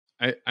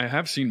I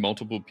have seen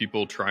multiple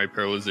people try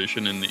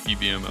parallelization in the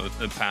EVM of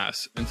the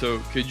past. And so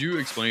could you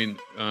explain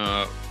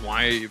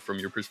why, from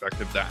your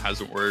perspective, that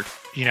hasn't worked?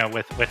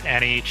 With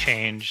any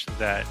change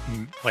that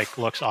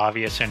looks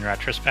obvious in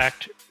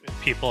retrospect,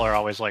 people are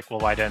always like, well,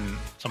 why didn't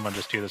someone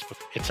just do this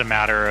before? It's a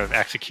matter of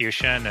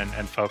execution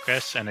and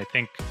focus. And I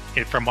think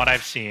from what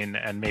I've seen,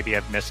 and maybe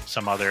I've missed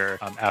some other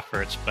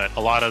efforts, but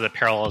a lot of the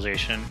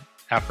parallelization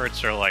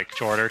efforts are like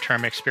shorter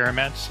term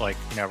experiments. Like,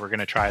 we're going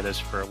to try this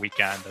for a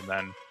weekend and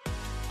then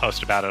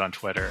post about it on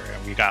Twitter,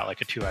 and we got like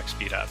a 2x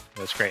speed up.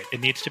 It was great. It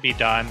needs to be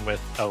done with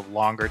a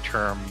longer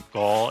term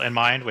goal in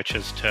mind, which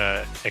is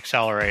to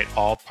accelerate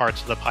all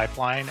parts of the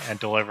pipeline and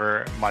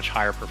deliver much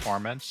higher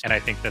performance. And I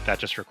think that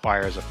just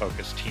requires a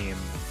focused team.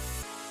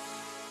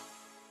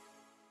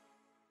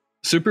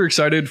 Super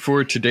excited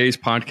for today's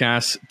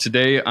podcast.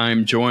 Today,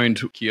 I'm joined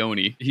with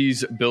Keone.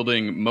 He's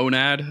building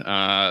Monad,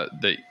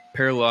 the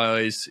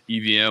parallelized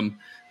EVM,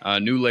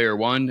 new layer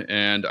 1,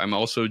 and I'm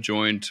also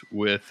joined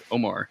with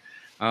Omar.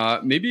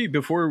 Maybe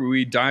before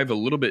we dive a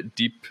little bit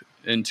deep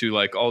into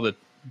like all the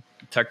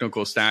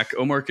technical stack,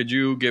 Omar, could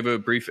you give a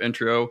brief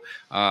intro?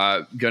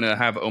 Gonna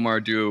have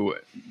Omar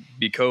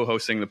be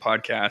co-hosting the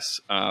podcast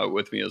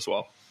with me as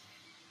well.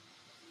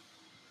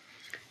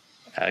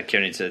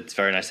 Keone, it's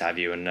very nice to have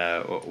you, and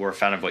we're a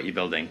fan of what you're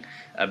building.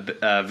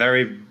 A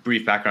very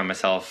brief background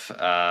myself.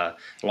 A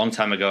long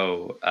time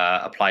ago,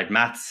 applied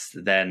maths,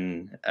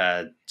 then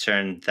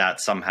turned that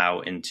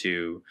somehow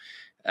into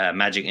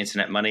magic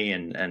internet money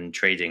and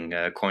trading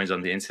coins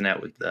on the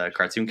internet with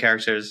cartoon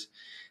characters.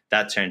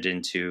 That turned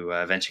into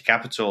venture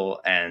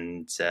capital,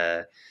 and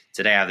today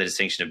I have the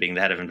distinction of being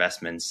the head of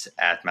investments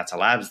at Meta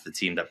Labs, the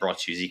team that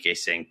brought you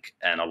zkSync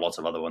and a lot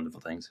of other wonderful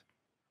things.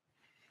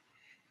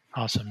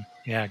 Awesome.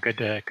 Yeah, good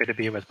to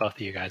be with both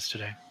of you guys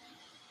today.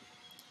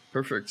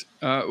 Perfect.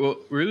 Well,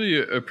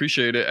 really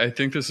appreciate it. I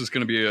think this is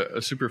going to be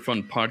a super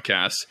fun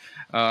podcast.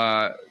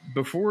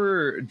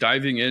 Before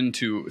diving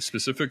into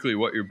specifically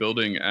what you're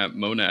building at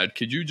Monad,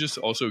 could you just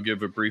also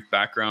give a brief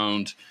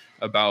background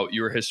about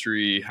your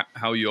history,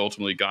 how you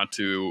ultimately got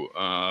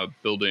to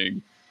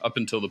building up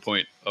until the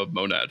point of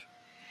Monad?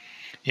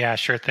 Yeah,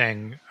 sure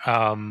thing.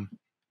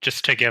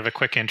 Just to give a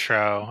quick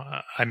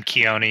intro, I'm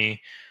Keone.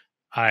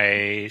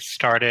 I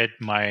started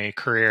my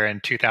career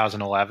in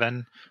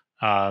 2011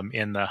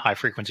 in the high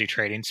frequency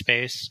trading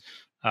space.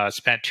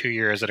 Spent 2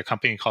 years at a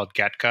company called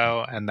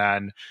GetGo, and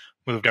then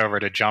moved over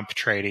to Jump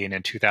Trading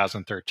in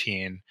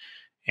 2013,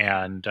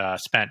 and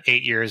spent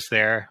 8 years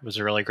there. It was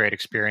a really great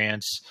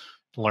experience.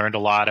 Learned a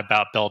lot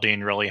about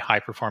building really high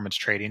performance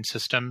trading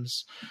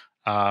systems.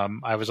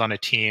 I was on a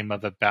team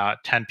of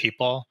about 10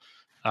 people,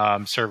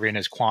 serving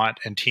as quant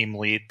and team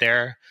lead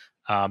there.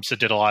 So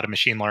did a lot of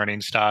machine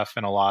learning stuff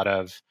and a lot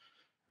of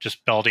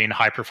just building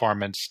high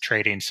performance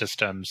trading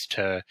systems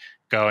to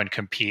go and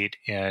compete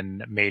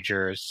in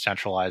major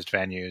centralized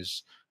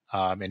venues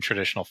in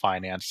traditional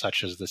finance,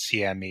 such as the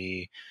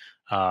CME,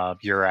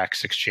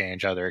 Eurex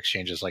exchange, other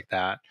exchanges like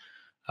that.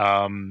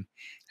 And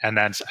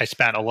then I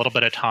spent a little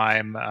bit of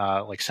time,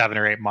 like 7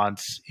 or 8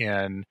 months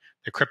in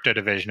the crypto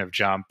division of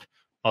Jump,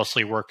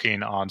 mostly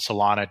working on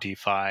Solana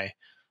DeFi,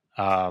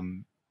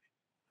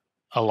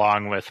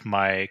 along with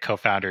my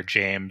co-founder,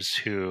 James,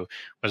 who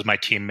was my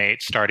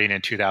teammate starting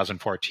in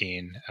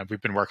 2014.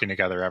 We've been working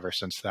together ever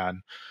since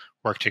then,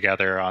 worked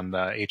together on the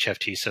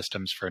HFT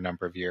systems for a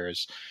number of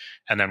years,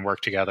 and then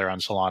worked together on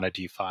Solana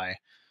DeFi.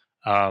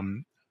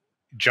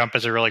 Jump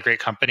is a really great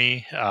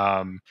company.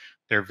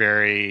 They're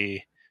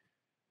very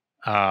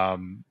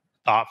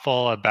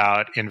thoughtful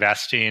about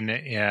investing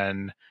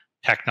in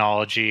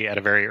technology at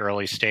a very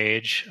early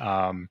stage,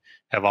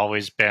 have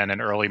always been an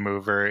early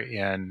mover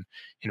in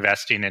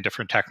investing in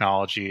different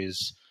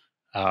technologies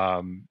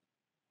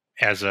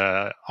as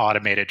a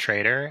automated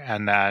trader,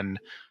 and then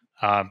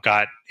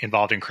got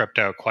involved in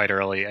crypto quite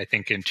early. I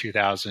think in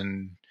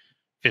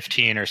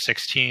 2015 or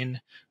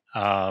 16,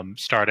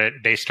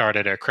 they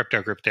started a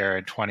crypto group there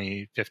in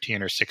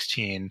 2015 or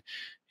 16,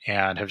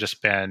 and have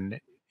just been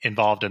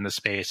involved in the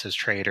space as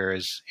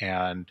traders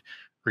and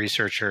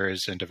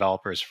researchers and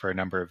developers for a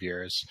number of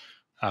years.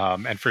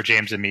 And for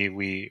James and me,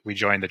 we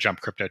joined the Jump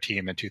Crypto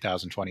team in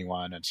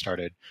 2021 and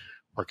started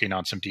working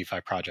on some DeFi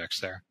projects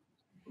there.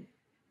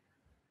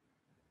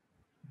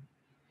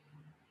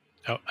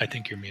 Oh, I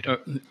think you're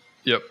muted.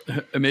 Yep.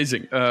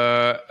 Amazing.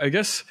 I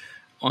guess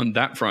on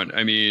that front,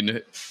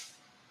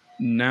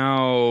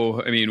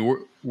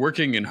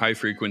 working in high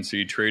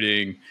frequency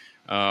trading,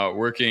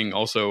 working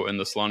also in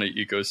the Solana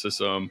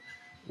ecosystem,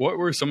 what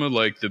were some of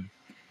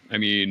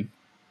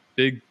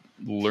big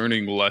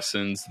learning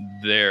lessons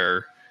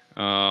there?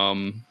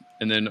 And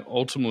then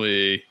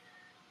ultimately,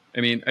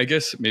 I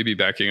guess maybe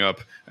backing up,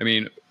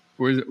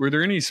 were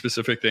there any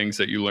specific things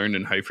that you learned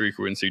in high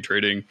frequency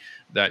trading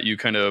that you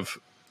kind of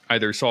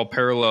either saw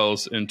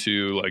parallels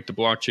into like the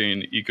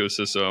blockchain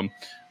ecosystem?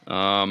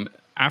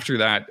 After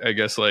that, I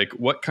guess,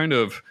 what kind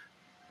of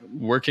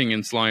working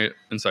inside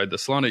the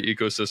Solana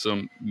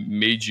ecosystem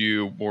made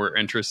you more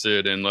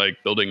interested in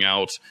building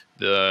out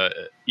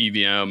the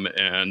EVM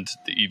and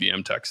the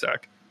EVM tech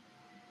stack?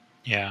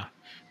 Yeah,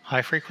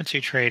 high frequency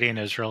trading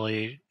is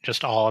really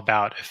just all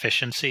about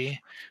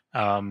efficiency.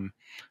 Um,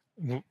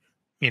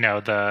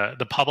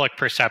 the public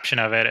perception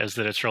of it is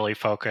that it's really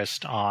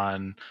focused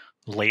on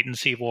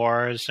latency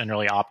wars and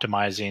really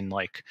optimizing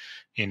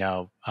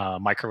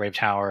microwave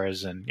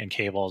towers and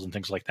cables and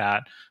things like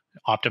that,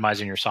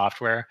 optimizing your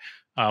software.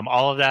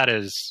 All of that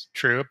is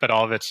true, but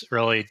all of it's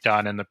really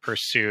done in the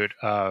pursuit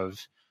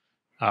of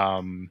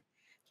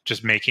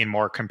just making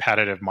more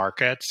competitive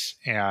markets.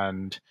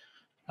 And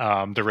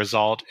the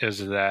result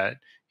is that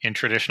in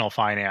traditional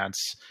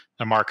finance,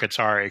 the markets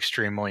are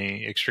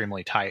extremely,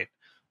 extremely tight.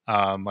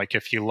 Like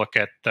if you look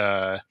at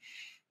the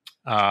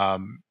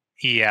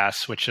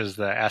ES, which is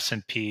the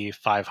S&P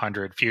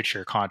 500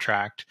 future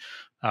contract,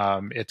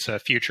 it's a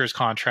futures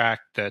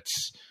contract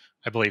that's,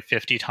 I believe,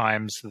 50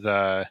 times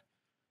the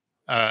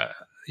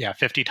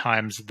 50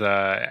 times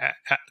the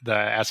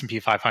S&P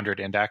 500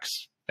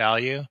 index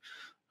value.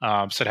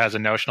 So it has a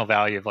notional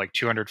value of like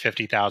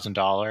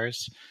 $250,000,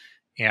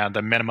 and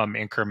the minimum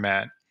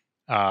increment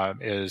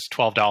is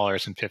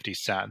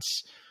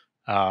 $12.50.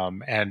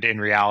 And in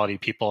reality,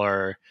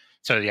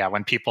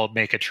 when people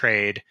make a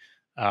trade,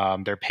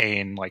 they're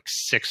paying like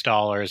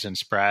 $6 in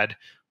spread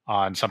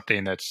on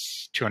something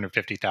that's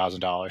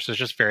 $250,000. So it's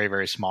just very,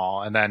 very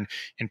small. And then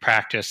in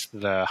practice,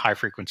 the high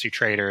frequency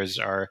traders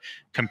are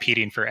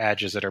competing for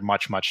edges that are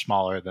much, much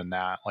smaller than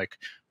that, like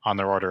on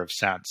the order of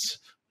cents.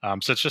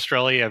 So it's just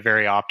really a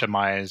very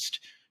optimized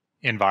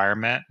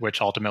environment,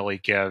 which ultimately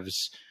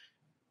gives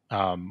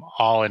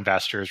all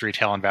investors,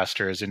 retail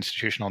investors,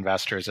 institutional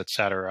investors, et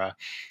cetera,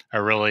 a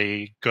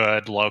really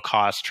good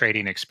low-cost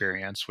trading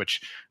experience,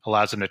 which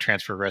allows them to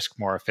transfer risk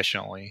more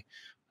efficiently.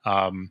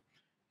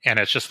 And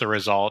it's just the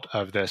result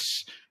of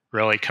this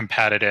really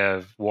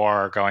competitive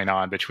war going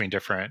on between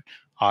different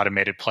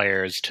automated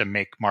players to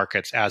make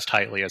markets as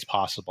tightly as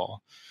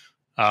possible.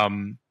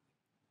 And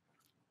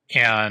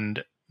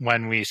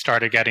when we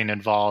started getting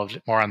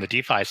involved more on the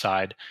DeFi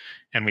side,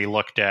 and we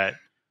looked at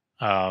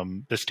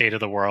the state of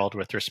the world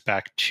with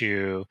respect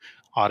to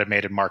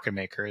automated market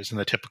makers and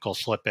the typical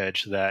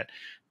slippage that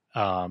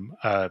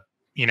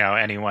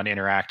anyone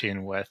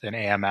interacting with an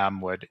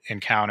AMM would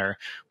encounter,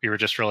 we were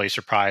just really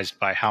surprised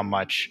by how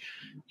much,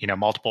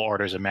 multiple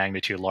orders of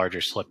magnitude larger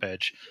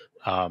slippage.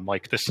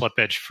 Like the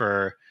slippage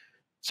for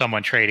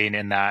someone trading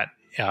in that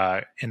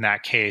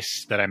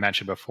case that I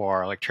mentioned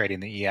before, like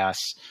trading the ES,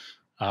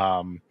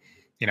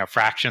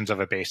 fractions of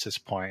a basis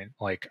point,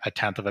 like a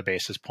tenth of a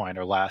basis point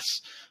or less.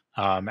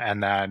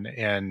 And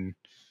then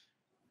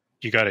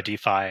you go to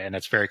DeFi, and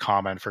it's very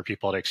common for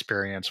people to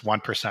experience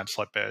 1%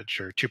 slippage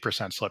or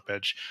 2%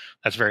 slippage.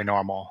 That's very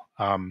normal.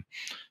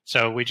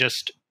 So we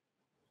just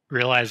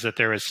realized that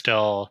there is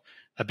still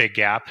a big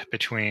gap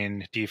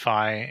between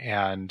DeFi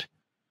and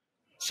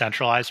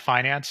centralized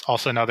finance.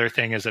 Also, another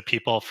thing is that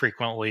people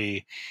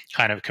frequently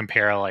kind of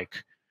compare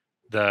like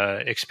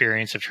the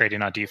experience of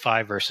trading on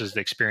DeFi versus the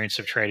experience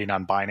of trading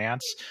on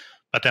Binance.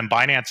 But then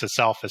Binance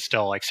itself is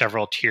still like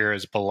several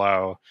tiers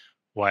below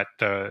what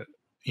the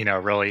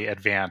really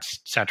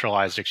advanced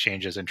centralized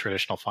exchanges in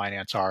traditional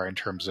finance are in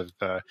terms of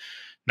the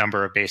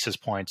number of basis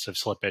points of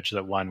slippage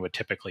that one would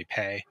typically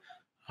pay.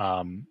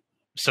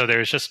 So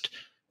there's just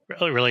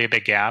really, really a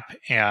big gap,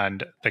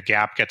 and the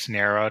gap gets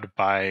narrowed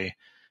by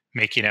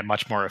making it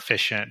much more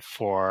efficient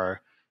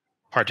for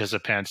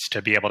participants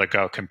to be able to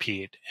go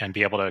compete and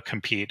be able to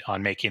compete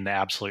on making the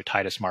absolute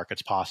tightest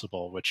markets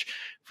possible, which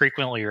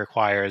frequently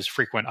requires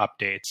frequent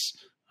updates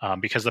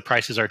because the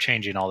prices are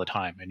changing all the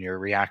time and you're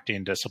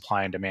reacting to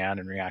supply and demand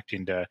and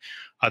reacting to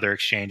other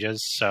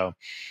exchanges. So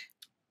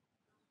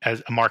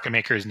as market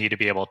makers need to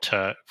be able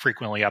to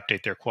frequently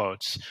update their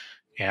quotes.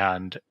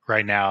 And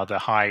right now, the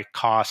high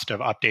cost of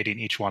updating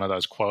each one of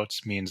those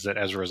quotes means that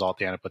as a result,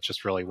 they end up with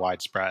just really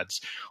wide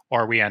spreads.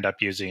 Or we end up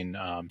using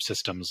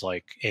systems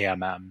like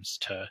AMMs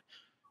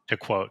to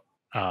quote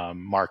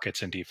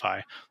markets in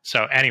DeFi.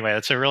 So anyway,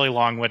 it's a really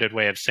long-winded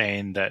way of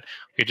saying that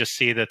we just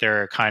see that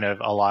there are kind of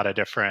a lot of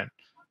different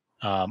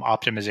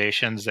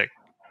optimizations that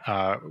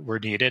were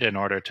needed in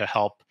order to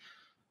help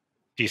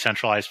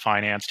decentralized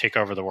finance take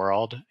over the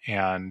world.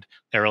 And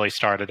they really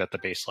started at the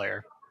base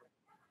layer.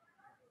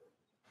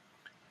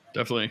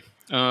 Definitely.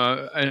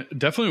 I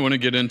definitely want to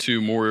get into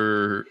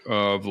more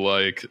of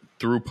like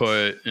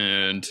throughput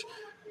and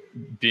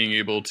being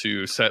able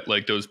to set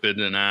like those bid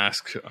and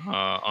ask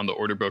on the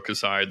order book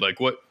aside.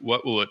 Like what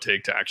will it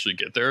take to actually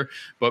get there?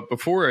 But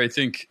before,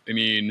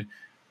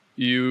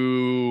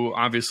 you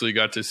obviously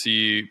got to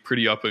see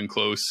pretty up and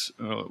close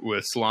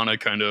with Solana,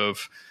 kind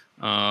of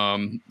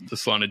the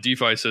Solana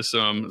DeFi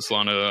system.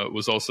 Solana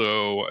was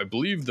also, I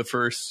believe, the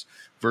first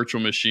virtual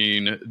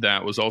machine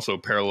that was also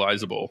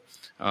parallelizable.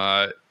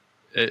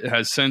 It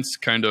has since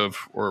kind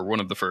of, or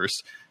one of the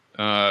first,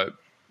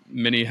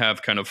 many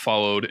have kind of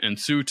followed in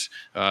suit.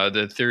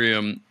 The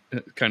Ethereum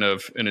kind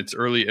of in its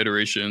early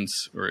iterations,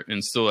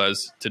 and still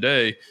as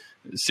today,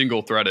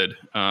 single threaded.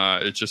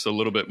 It's just a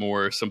little bit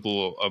more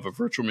simple of a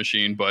virtual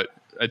machine, but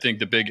I think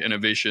the big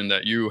innovation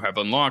that you have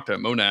unlocked at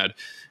Monad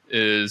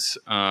is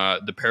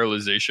the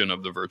parallelization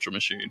of the virtual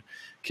machine.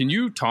 Can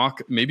you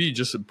talk maybe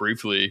just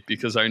briefly,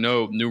 because I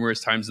know numerous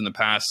times in the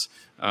past,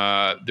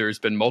 there's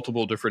been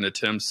multiple different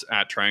attempts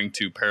at trying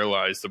to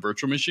parallelize the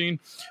virtual machine.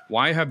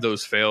 Why have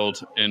those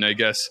failed? And I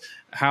guess,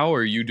 how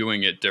are you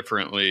doing it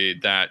differently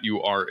that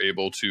you are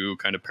able to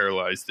kind of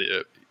parallelize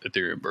the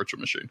Ethereum virtual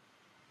machine?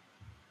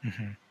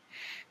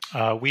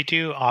 We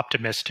do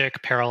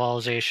optimistic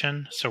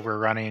parallelization. So we're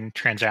running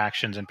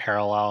transactions in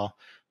parallel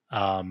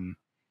and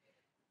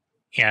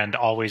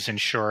always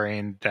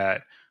ensuring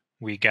that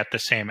we get the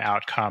same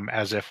outcome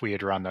as if we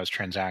had run those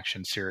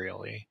transactions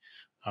serially.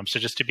 So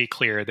just to be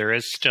clear, there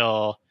is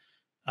still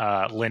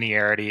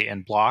linearity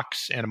in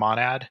blocks in a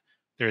monad.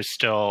 There's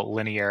still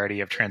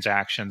linearity of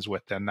transactions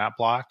within that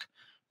block.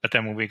 But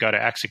then when we go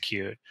to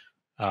execute,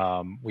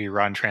 we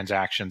run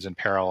transactions in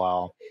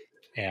parallel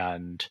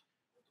and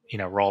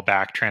roll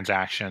back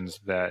transactions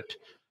that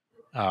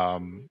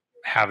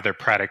have their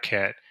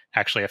predicate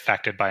actually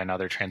affected by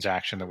another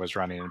transaction that was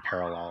running in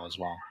parallel as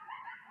well.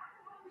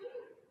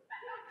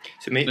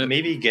 So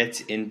maybe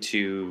get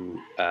into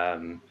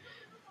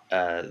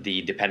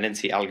the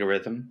dependency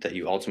algorithm that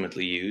you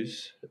ultimately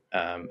use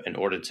in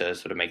order to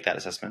sort of make that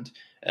assessment.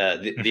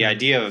 The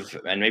idea of,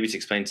 and maybe to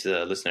explain to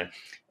the listener,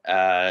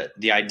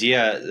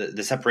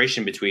 the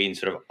separation between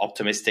sort of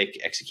optimistic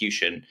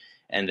execution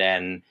and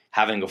then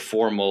having a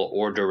formal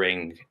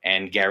ordering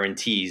and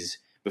guarantees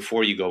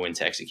before you go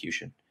into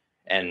execution,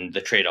 and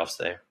the trade-offs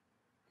there.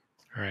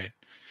 Right.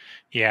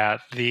 Yeah.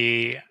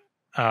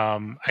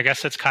 I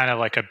guess it's kind of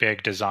like a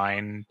big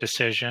design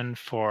decision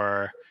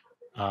for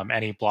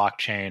any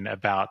blockchain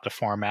about the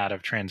format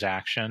of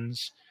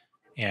transactions,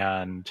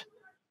 and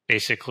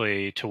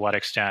basically to what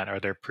extent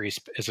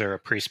is there a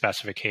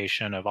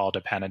pre-specification of all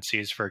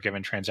dependencies for a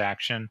given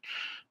transaction.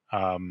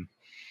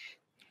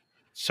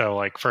 So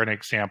like for an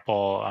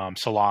example,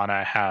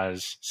 Solana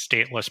has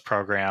stateless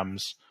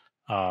programs.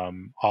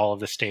 All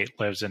of the state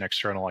lives in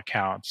external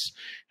accounts,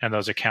 and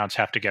those accounts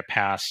have to get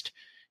passed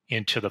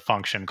into the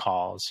function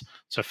calls.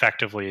 So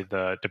effectively,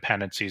 the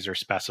dependencies are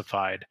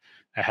specified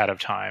ahead of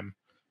time.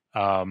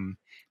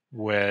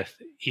 With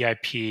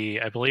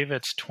EIP, I believe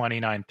it's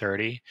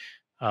 2930,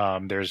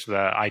 there's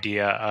the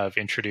idea of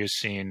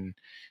introducing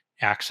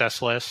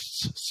access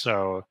lists.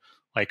 So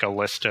like a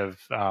list of,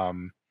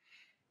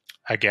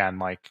 again,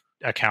 like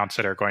accounts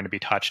that are going to be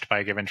touched by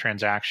a given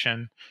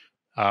transaction,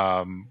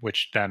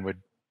 which then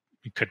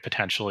could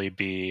potentially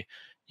be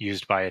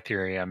used by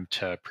Ethereum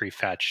to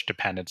prefetch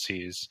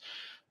dependencies.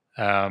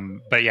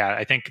 But yeah,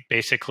 I think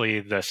basically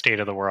the state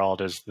of the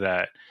world is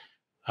that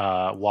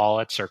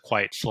wallets are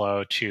quite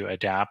slow to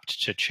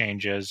adapt to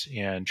changes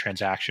in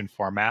transaction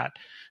format.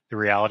 The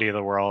reality of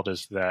the world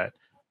is that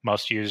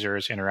most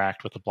users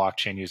interact with the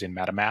blockchain using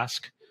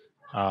MetaMask.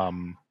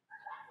 And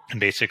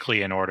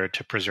basically, in order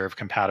to preserve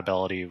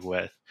compatibility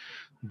with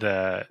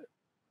the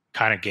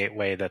kind of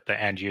gateway that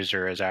the end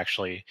user is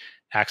actually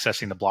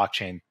accessing the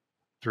blockchain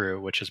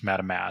through, which is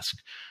MetaMask,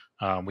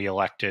 we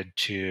elected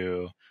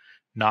to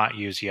not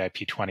use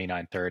EIP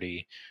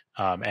 2930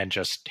 and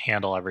just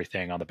handle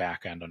everything on the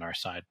back end on our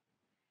side.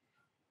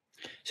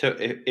 So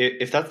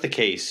if that's the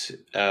case,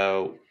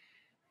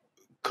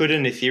 could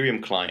an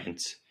Ethereum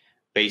client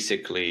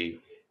basically,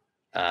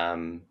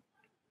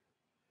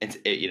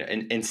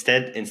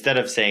 instead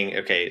of saying,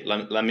 okay,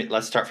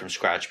 let's start from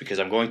scratch because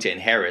I'm going to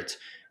inherit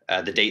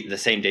the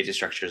same data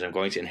structures, I'm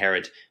going to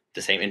inherit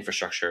the same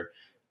infrastructure.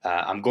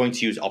 I'm going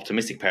to use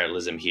optimistic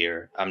parallelism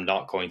here. I'm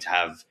not going to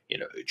have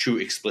true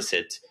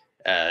explicit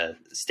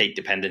state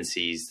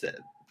dependencies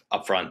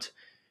up front.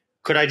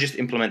 Could I just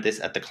implement this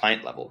at the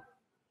client level?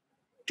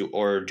 Do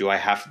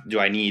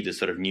I need a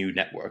sort of new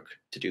network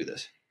to do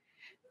this?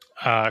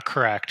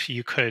 Correct.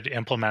 You could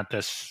implement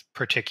this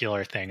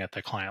particular thing at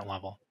the client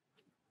level.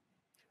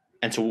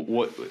 And so,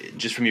 what,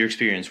 just from your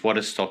experience, what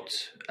has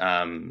stopped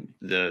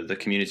the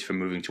community from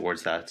moving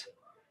towards that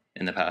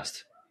in the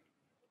past?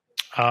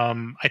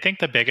 I think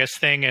the biggest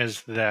thing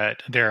is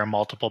that there are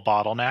multiple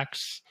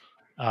bottlenecks.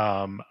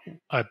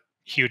 A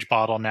huge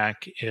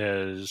bottleneck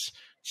is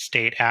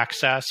state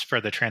access for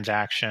the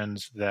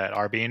transactions that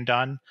are being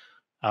done.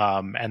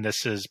 And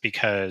this is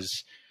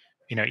because,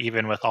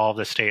 even with all of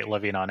the state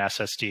living on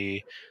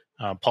SSD,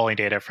 pulling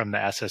data from the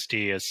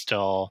SSD is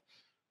still,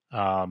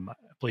 I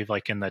believe,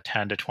 like in the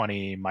 10 to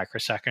 20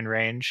 microsecond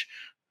range.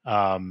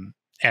 And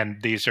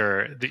these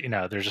are,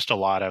 there's just a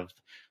lot of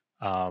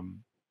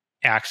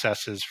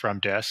accesses from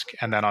disk.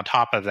 And then on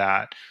top of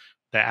that,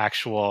 the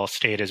actual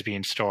state is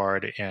being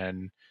stored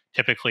in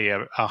typically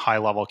a high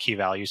level key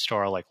value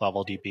store like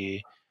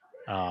LevelDB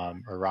or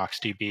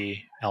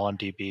RocksDB,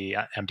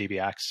 LMDB,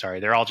 MDBX. Sorry,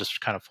 they're all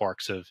just kind of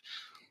forks of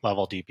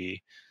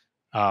LevelDB.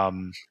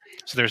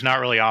 So there's not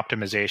really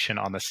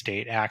optimization on the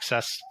state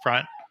access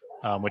front,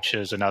 which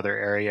is another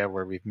area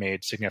where we've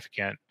made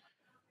significant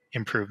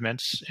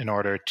improvements in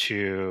order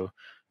to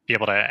be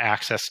able to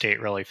access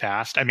state really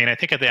fast. I mean, I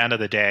think at the end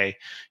of the day,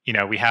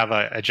 we have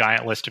a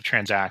giant list of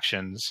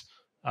transactions.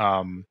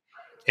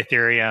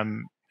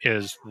 Ethereum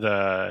is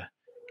the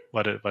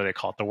what do they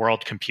call it? The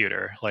world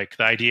computer. Like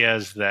the idea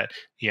is that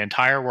the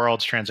entire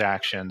world's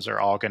transactions are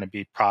all going to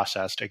be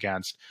processed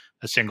against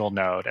a single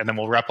node, and then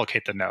we'll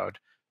replicate the node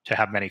to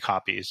have many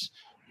copies.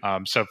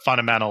 So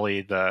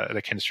fundamentally,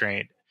 the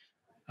constraint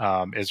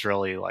is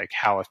really like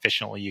how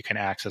efficiently you can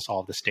access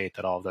all of the state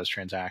that all of those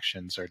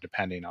transactions are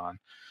depending on.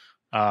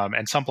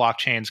 And some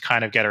blockchains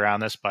kind of get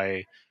around this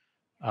by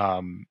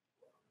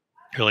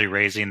really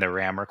raising the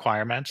RAM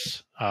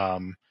requirements,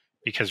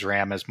 because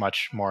RAM is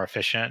much more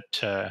efficient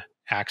to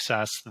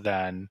access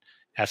than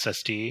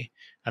SSD.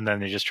 And then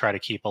they just try to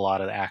keep a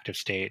lot of the active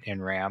state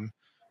in RAM.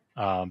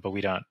 But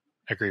we don't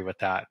agree with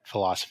that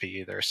philosophy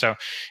either. So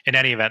in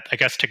any event, I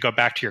guess to go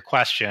back to your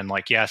question,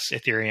 like, yes,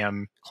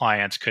 Ethereum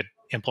clients could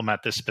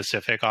implement this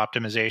specific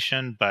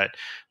optimization, but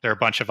there are a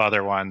bunch of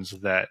other ones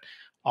that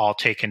all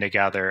taken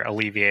together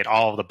alleviate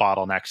all of the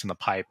bottlenecks in the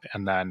pipe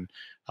and then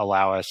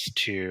allow us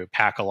to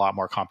pack a lot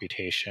more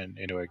computation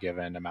into a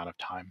given amount of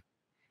time.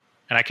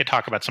 And I could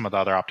talk about some of the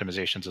other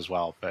optimizations as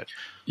well, but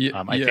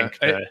I think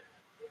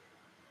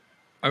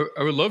I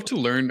would love to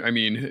learn. I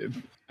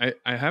mean,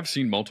 I have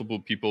seen multiple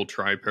people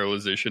try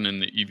parallelization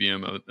in the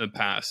EVM in the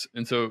past.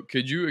 And so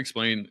could you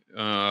explain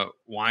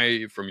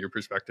why, from your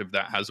perspective,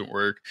 that hasn't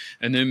worked?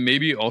 And then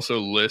maybe also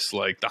list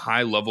like the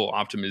high level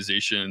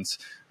optimizations,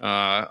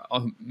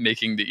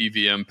 making the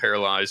EVM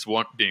parallelized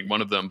being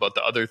one of them, but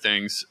the other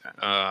things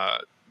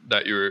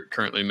that you're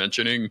currently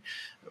mentioning,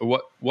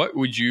 what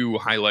would you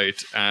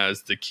highlight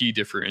as the key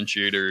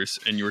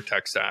differentiators in your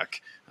tech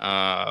stack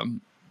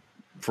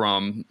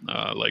from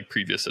like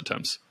previous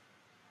attempts?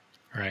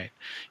 Right.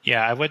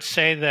 Yeah, I would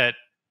say that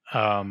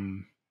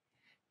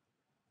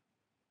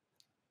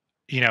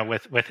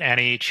with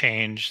any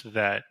change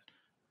that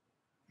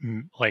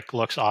like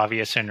looks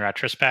obvious in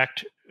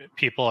retrospect,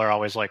 people are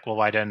always like, well,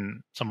 why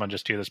didn't someone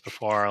just do this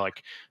before?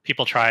 Like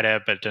people tried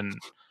it, but didn't.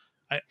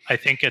 I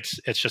think it's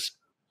just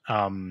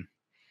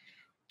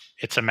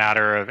it's a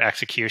matter of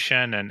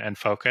execution and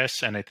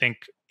focus. And I think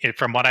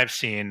from what I've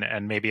seen,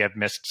 and maybe I've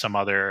missed some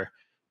other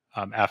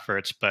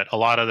efforts, but a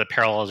lot of the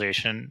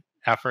parallelization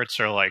efforts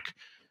are like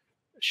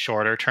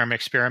shorter term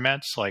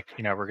experiments. Like,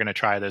 we're going to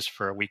try this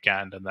for a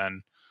weekend and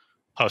then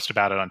post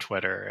about it on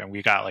Twitter, and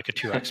we got like a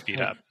 2x speed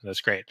up.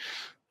 That's great.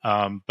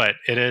 But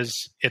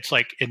it's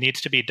like it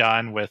needs to be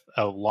done with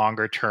a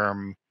longer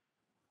term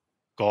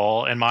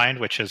goal in mind,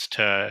 which is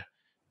to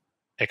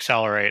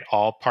accelerate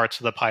all parts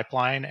of the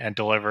pipeline and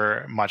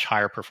deliver much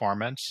higher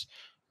performance.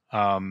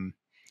 And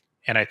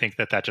I think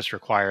that just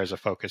requires a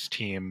focused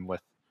team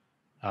with,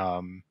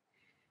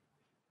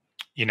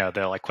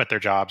 they'll like quit their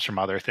jobs from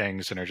other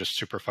things and are just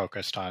super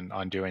focused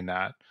on doing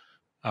that.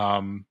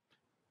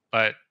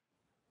 But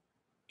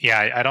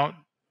yeah, I don't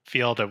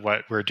feel that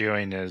what we're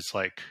doing is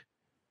like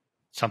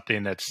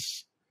something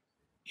that's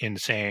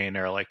insane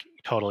or like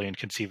totally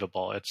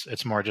inconceivable.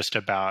 It's more just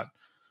about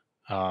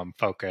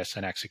focus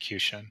and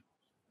execution.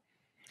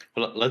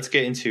 Well, let's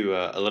get into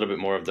a little bit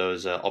more of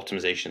those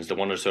optimizations. The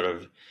one that's sort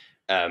of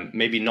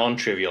maybe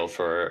non-trivial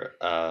for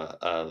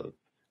a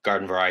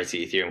garden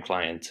variety Ethereum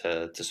client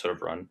to sort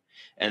of run,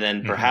 and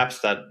then perhaps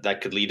that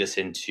could lead us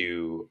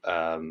into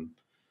an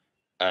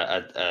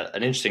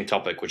interesting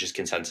topic, which is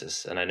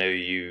consensus. And I know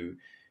you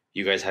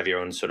guys have your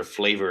own sort of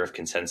flavor of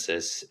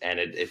consensus, and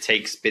it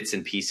takes bits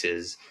and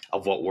pieces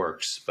of what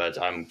works.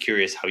 But I'm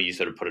curious how you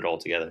sort of put it all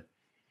together.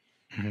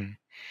 Mm-hmm.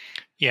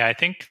 Yeah, I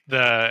think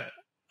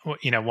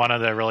one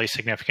of the really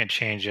significant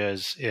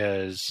changes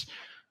is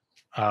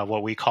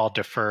what we call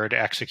deferred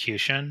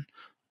execution.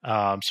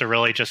 So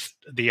really just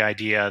the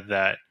idea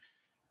that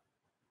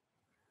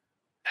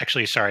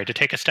to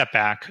take a step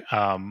back,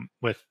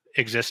 with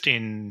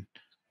existing,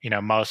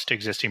 most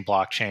existing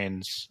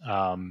blockchains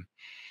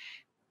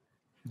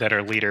that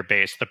are leader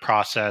based, the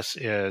process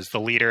is the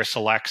leader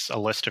selects a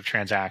list of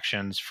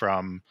transactions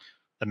from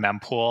the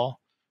mempool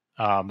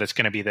that's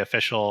going to be the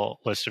official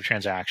list of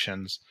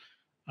transactions,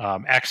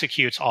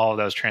 executes all of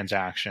those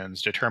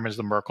transactions, determines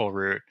the Merkle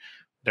root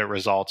that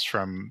results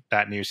from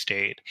that new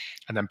state,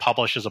 and then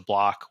publishes a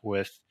block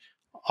with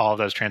all of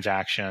those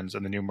transactions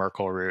and the new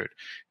Merkle root.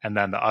 And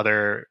then the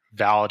other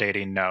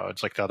validating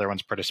nodes, like the other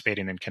ones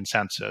participating in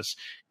consensus,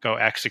 go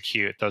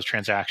execute those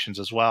transactions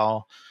as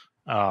well,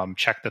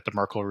 check that the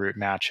Merkle root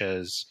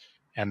matches,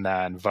 and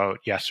then vote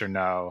yes or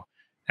no.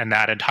 And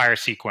that entire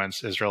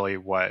sequence is really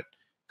what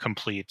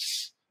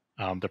completes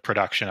the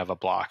production of a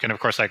block. And of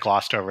course, I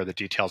glossed over the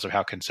details of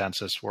how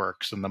consensus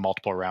works and the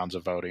multiple rounds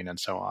of voting and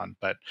so on.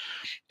 But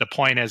the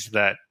point is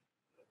that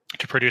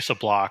to produce a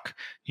block,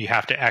 you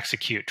have to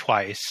execute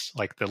twice,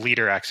 like the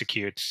leader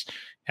executes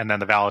and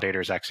then the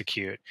validators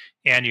execute,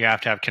 and you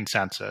have to have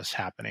consensus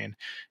happening.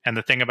 And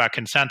the thing about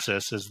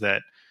consensus is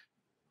that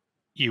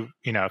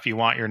if you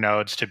want your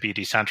nodes to be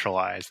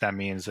decentralized, that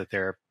means that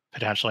they're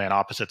potentially on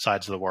opposite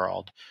sides of the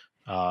world.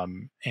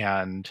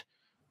 And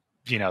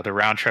the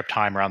round trip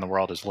time around the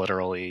world is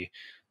literally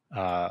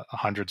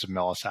hundreds of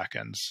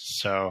milliseconds.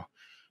 So,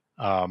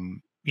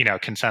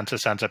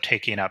 consensus ends up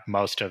taking up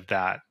most of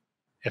that.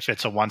 If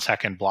it's a 1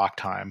 second block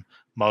time,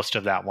 most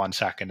of that 1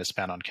 second is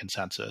spent on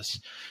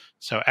consensus.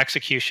 So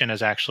execution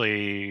is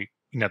actually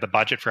the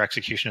budget for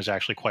execution is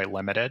actually quite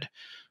limited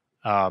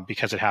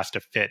because it has to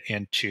fit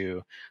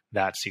into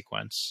that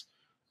sequence.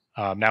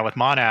 Now with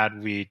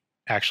Monad, we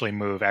actually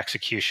move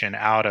execution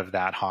out of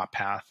that hop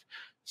path.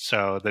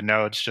 So the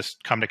nodes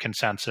just come to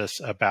consensus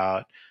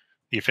about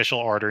the official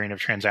ordering of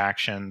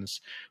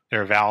transactions.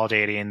 They're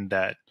validating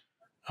that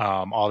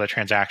all the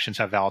transactions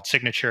have valid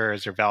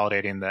signatures. They're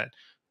validating that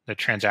the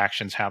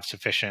transactions have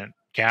sufficient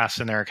gas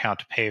in their account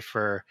to pay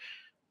for,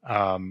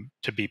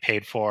 to be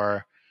paid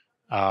for.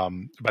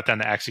 But then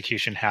the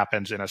execution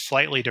happens in a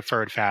slightly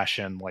deferred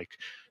fashion, like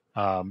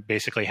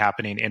basically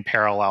happening in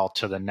parallel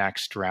to the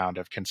next round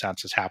of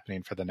consensus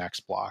happening for the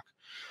next block.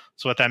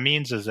 So what that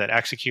means is that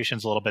execution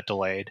is a little bit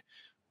delayed.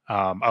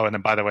 And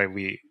then by the way,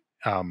 we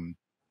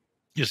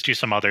just do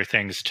some other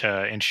things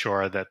to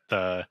ensure that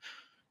the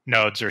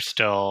nodes are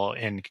still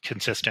in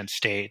consistent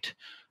state.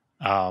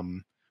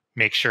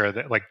 Make sure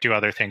that do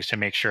other things to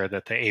make sure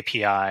that the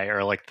API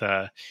or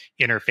the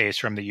interface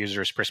from the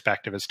user's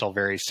perspective is still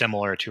very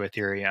similar to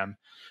Ethereum.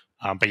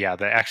 But yeah,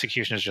 the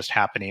execution is just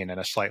happening in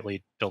a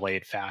slightly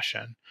delayed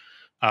fashion.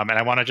 And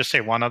I want to just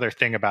say one other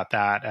thing about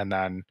that and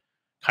then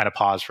kind of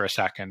pause for a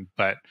second.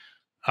 But,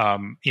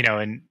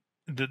 and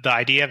the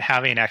idea of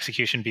having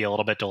execution be a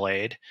little bit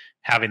delayed,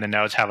 having the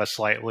nodes have a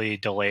slightly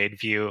delayed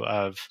view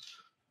of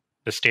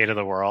the state of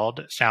the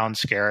world sounds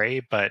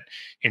scary, but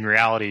in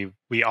reality,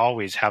 we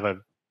always have a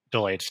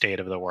delayed state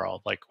of the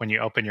world. Like when you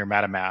open your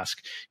MetaMask,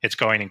 it's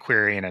going and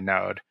querying a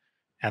node,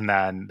 and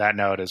then that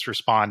node is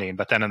responding.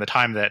 But then in the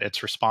time that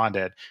it's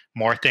responded,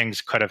 more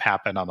things could have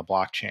happened on the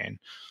blockchain.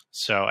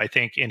 So I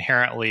think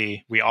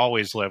inherently, we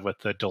always live with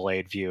the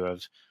delayed view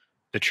of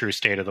the true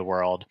state of the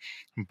world.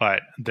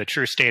 But the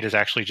true state is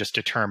actually just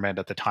determined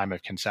at the time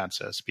of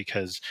consensus,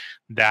 because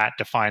that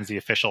defines the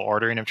official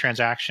ordering of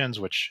transactions,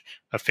 which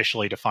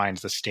officially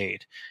defines the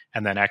state.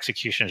 And then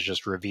execution is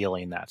just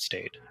revealing that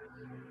state.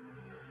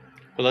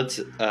 Well,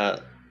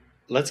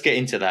 let's get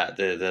into that,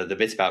 the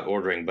bits about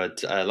ordering.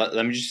 But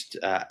let me just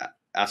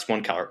ask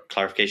one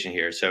clarification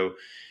here. So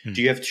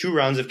do you have 2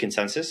 rounds of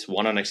consensus,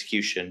 one on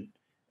execution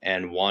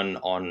and one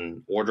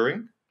on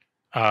ordering?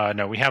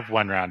 No, we have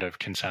 1 round of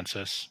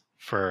consensus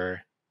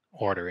for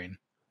ordering.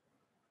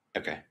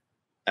 Okay.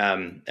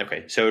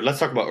 Okay. So let's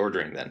talk about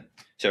ordering then.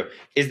 So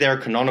is there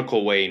a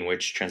canonical way in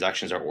which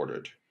transactions are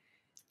ordered?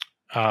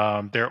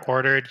 They're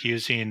ordered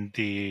using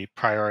the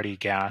priority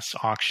gas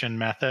auction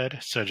method.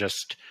 So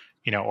just,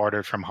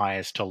 ordered from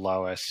highest to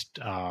lowest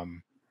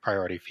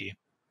priority fee.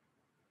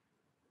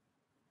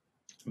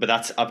 But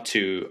that's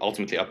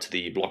ultimately up to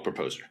the block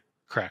proposer.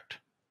 Correct.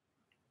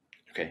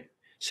 Okay.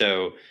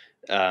 So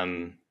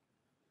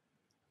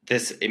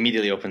this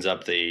immediately opens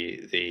up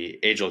the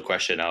age-old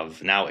question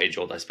of, now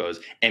age-old, I suppose,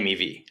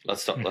 MEV.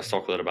 Let's talk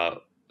a little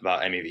about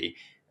MEV.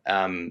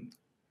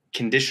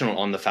 Conditional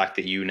on the fact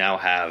that you now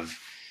have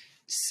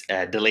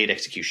delayed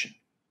execution.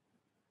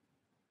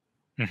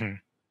 Mm-hmm.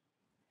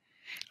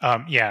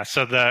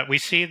 So we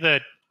see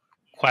the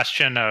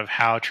question of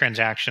how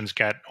transactions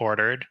get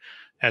ordered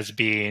as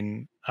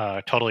being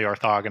totally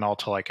orthogonal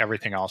to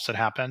everything else that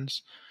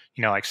happens.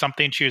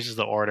 Something chooses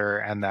the order,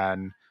 and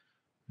then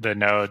the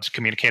nodes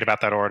communicate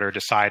about that order,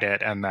 decide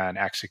it, and then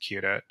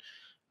execute it.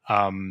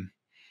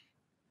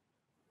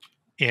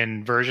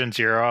 In version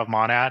 0 of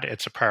Monad,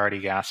 it's a priority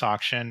gas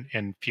auction.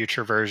 In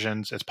future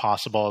versions, it's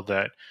possible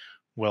that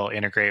we'll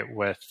integrate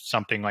with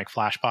something like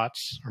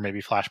Flashbots, or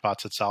maybe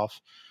Flashbots itself,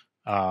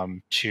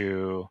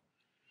 to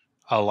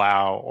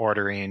allow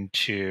ordering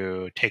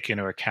to take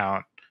into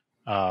account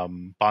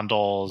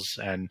bundles.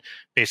 And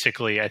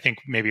basically, I think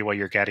maybe what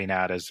you're getting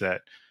at is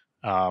that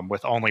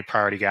with only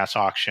priority gas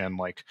auction,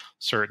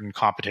 certain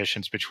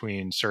competitions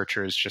between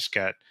searchers just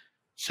get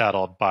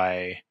settled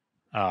by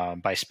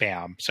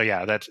spam. So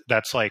yeah, that's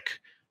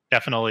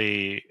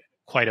definitely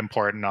quite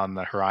important on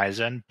the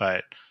horizon.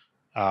 But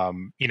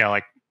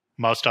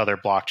most other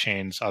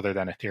blockchains other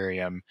than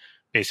Ethereum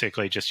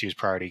basically just use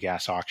priority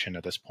gas auction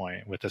at this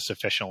point with a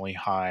sufficiently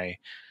high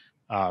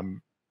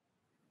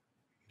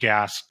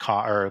gas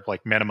or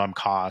minimum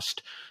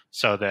cost,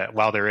 so that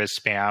while there is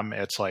spam,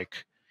 it's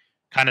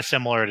kind of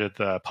similar to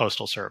the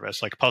postal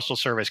service. Postal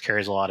service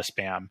carries a lot of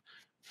spam,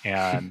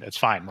 and it's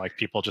fine.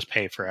 People just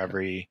pay for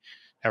every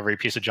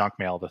piece of junk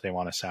mail that they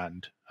want to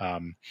send.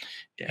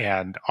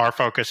 And our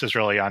focus is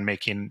really on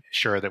making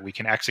sure that we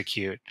can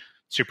execute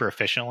super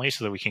efficiently,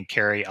 so that we can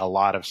carry a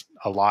lot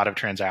of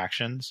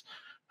transactions,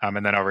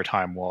 and then over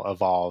time we'll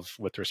evolve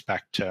with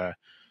respect to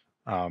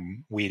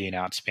weeding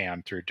out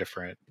spam through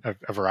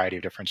a variety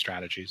of different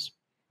strategies.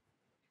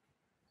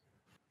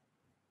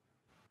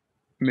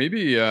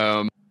 Maybe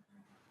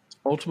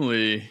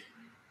ultimately,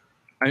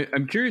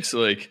 I'm curious,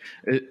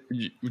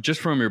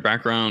 just from your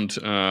background,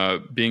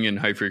 being in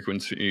high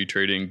frequency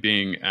trading,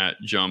 being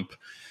at Jump,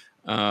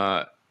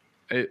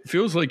 it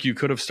feels like you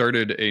could have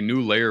started a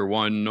new layer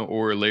 1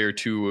 or layer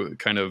 2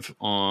 kind of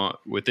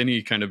with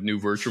any kind of new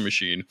virtual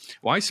machine.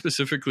 Why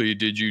specifically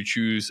did you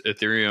choose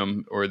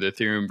Ethereum or the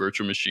Ethereum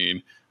virtual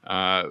machine?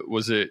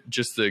 Was it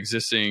just the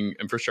existing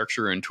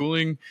infrastructure and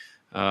tooling,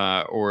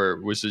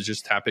 or was it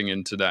just tapping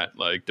into that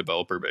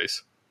developer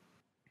base?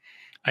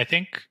 I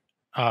think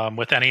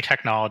with any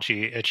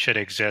technology, it should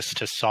exist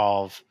to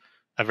solve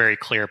a very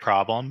clear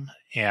problem.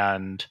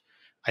 And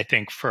I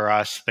think for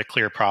us, the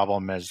clear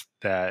problem is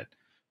that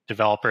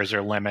developers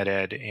are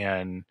limited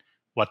in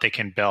what they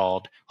can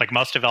build. Like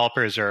most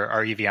developers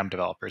are EVM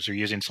developers. They're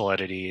using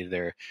Solidity.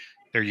 They're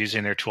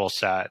using their tool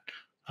set.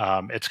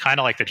 It's kind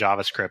of like the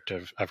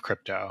JavaScript of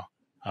crypto.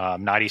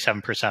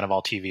 97% of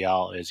all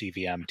TVL is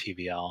EVM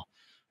TVL.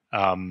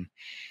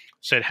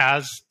 So it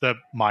has the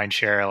mind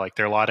share. Like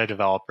there are a lot of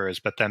developers,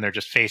 but then they're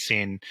just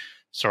facing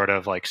sort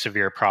of like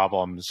severe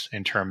problems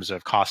in terms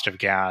of cost of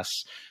gas,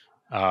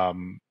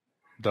 um,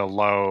 the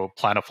low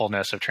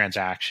plentifulness of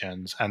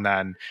transactions, and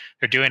then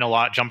they're doing a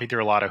lot, jumping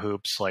through a lot of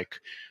hoops, like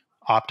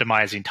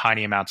optimizing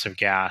tiny amounts of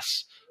gas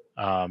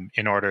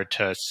in order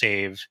to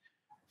save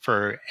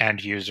for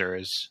end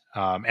users,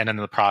 and in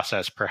the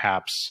process,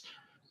 perhaps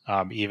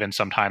even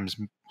sometimes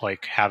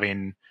like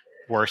having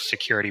worse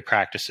security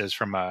practices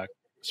from a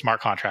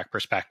smart contract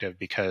perspective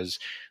because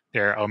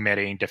they're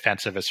omitting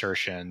defensive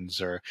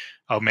assertions or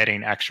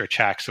omitting extra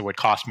checks that would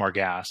cost more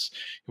gas.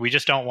 We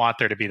just don't want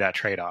there to be that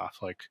trade-off.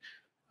 Like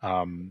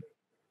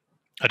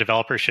a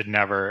developer should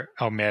never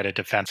omit a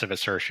defensive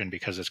assertion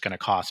because it's going to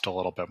cost a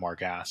little bit more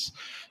gas.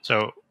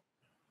 So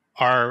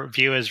our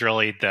view is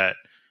really that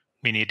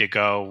we need to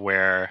go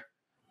where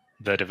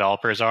the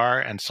developers are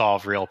and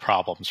solve real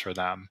problems for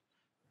them.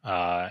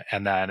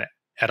 And then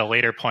at a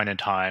later point in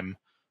time,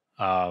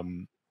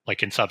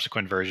 like in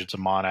subsequent versions of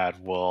Monad,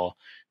 we'll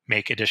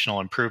make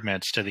additional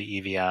improvements to the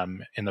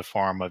EVM in the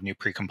form of new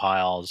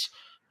precompiles,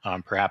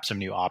 perhaps some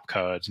new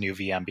opcodes, new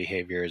VM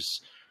behaviors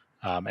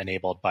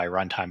enabled by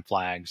runtime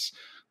flags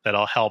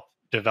that'll help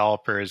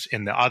developers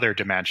in the other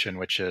dimension,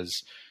 which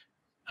is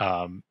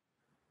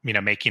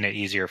making it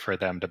easier for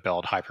them to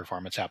build high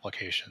performance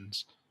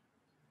applications.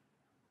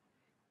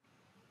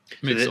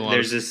 So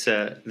there's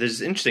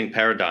this interesting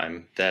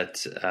paradigm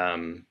that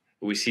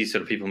we see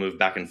sort of people move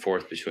back and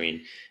forth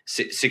between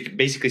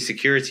basically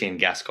security and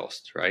gas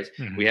costs, right?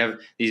 Mm-hmm. We have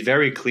these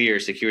very clear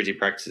security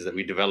practices that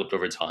we developed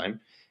over time.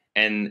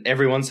 And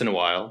every once in a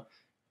while,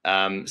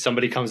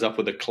 somebody comes up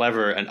with a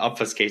clever and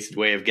obfuscated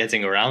way of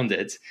getting around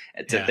it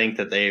to think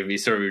that they've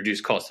sort of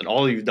reduced costs. And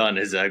all you've done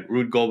is a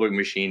Rube Goldberg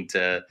machine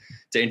to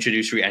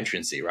introduce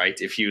reentrancy, right?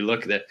 If you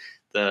look at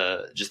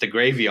the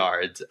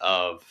graveyard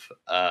of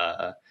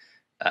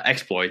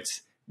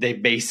exploits, they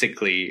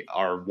basically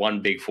are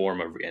one big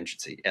form of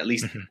reentrancy, at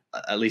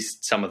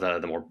least some of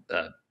the more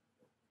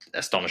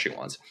astonishing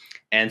ones.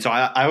 And so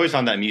I always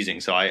found that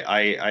amusing. So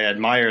I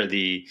admire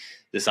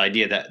this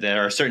idea that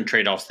there are certain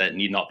trade-offs that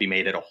need not be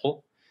made at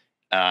all,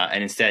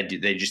 and instead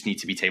they just need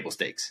to be table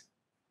stakes.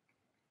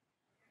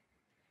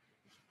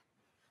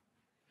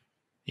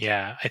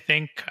 Yeah, I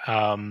think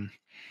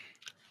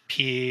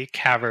P.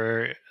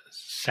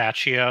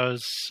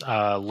 Cavarsacchio's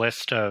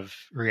list of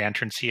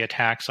reentrancy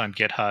attacks on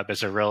GitHub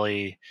is a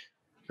really,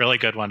 really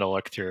good one to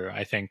look through.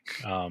 I think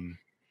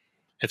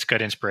it's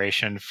good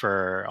inspiration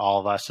for all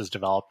of us as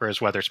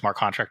developers, whether smart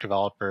contract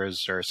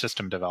developers or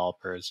system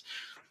developers.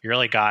 You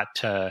really got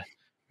to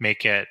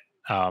make it,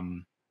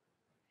 so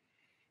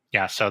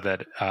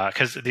that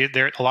because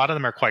a lot of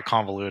them are quite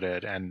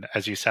convoluted, and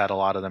as you said, a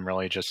lot of them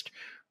really just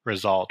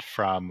result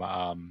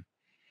from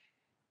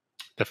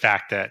the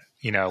fact that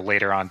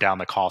later on down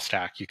the call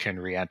stack you can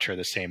re-enter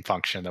the same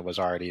function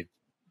that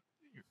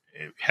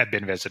had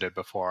been visited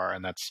before,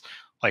 and that's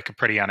like a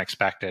pretty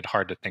unexpected,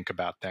 hard to think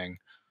about thing.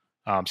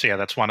 So yeah,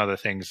 that's one of the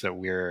things that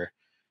we're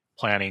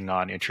planning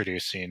on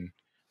introducing,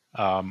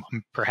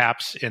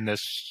 perhaps in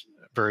this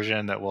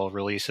version that we'll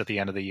release at the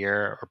end of the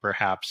year, or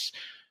perhaps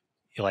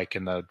like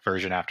in the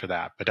version after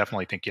that, but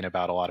definitely thinking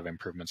about a lot of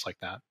improvements like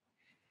that.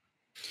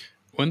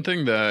 One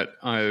thing that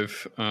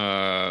I've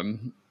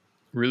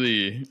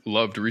really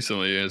loved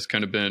recently has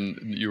kind of been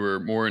your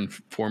more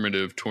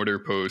informative Twitter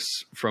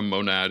posts from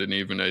Monad, and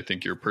even I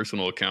think your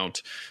personal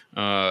account,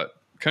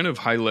 kind of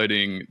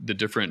highlighting the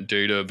different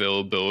data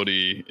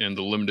availability and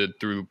the limited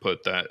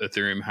throughput that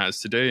Ethereum has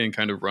today, and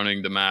kind of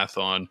running the math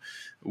on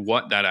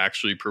what that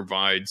actually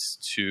provides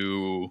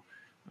to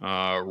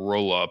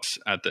roll-ups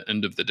at the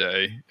end of the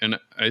day. And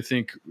I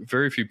think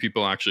very few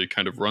people actually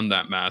kind of run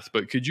that math,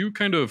 but could you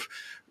kind of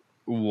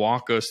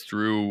walk us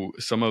through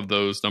some of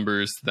those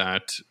numbers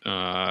that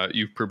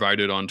you've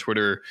provided on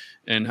Twitter,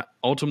 and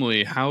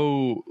ultimately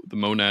how the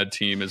Monad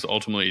team is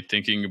ultimately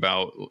thinking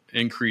about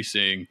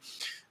increasing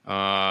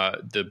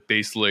the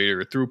base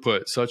layer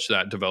throughput such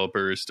that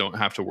developers don't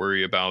have to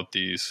worry about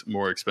these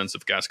more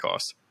expensive gas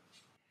costs?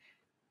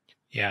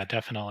 Yeah,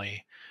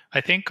 definitely. I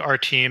think our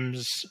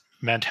team's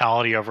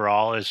mentality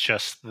overall is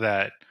just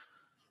that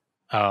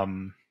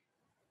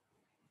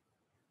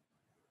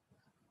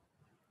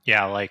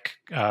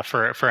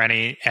for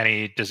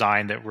any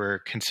design that we're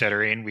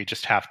considering, we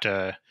just have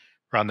to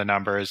run the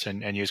numbers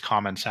and use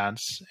common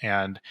sense.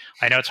 And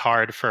I know it's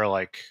hard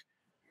for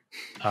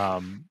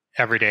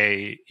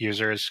everyday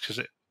users because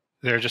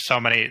there are just so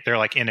many. They're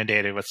like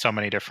inundated with so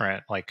many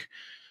different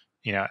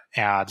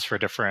ads for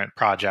different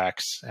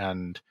projects,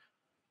 and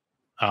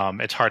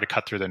it's hard to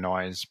cut through the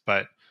noise.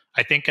 But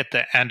I think at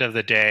the end of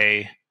the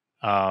day,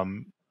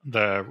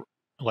 The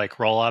like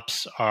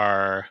rollups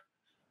are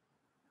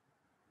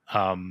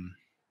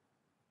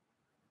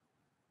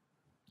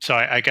so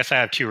I guess I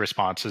have two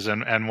responses,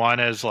 and one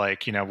is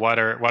like, what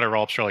are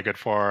rollups really good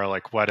for?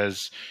 Like, what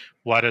is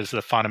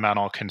the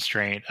fundamental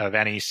constraint of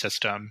any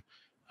system?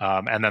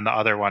 And then the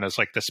other one is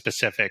like the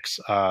specifics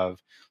of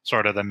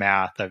sort of the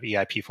math of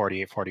EIP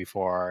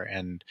 4844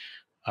 and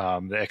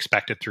the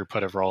expected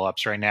throughput of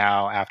rollups right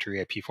now after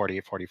EIP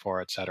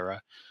 4844, et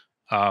cetera.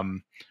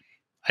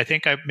 I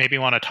think I maybe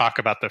want to talk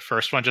about the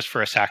first one just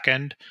for a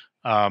second.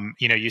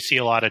 You see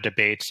a lot of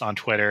debates on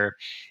Twitter.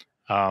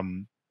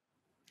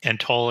 And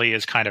Tolley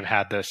has kind of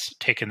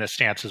taken this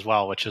stance as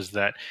well, which is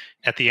that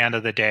at the end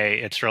of the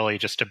day, it's really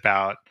just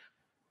about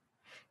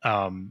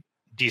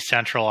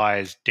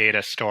decentralized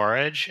data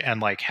storage and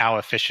like how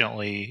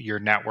efficiently your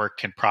network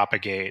can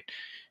propagate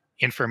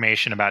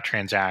information about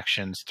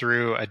transactions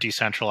through a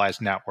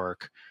decentralized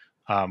network,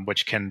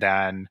 which can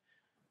then,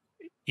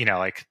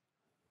 like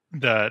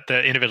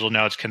the individual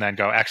nodes can then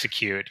go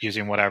execute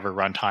using whatever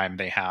runtime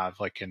they have,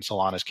 like in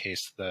Solana's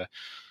case, the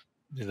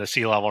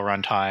C-level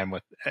runtime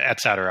with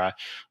et cetera.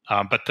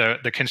 But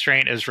the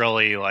constraint is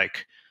really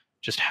like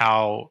just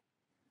how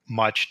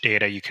much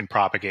data you can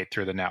propagate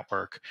through the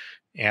network.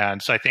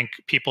 And so I think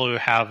people who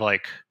have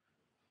like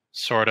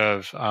sort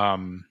of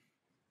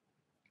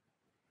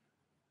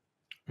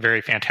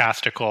very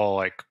fantastical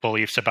like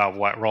beliefs about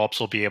what rollups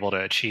will be able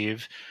to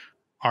achieve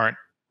aren't,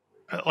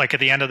 like, at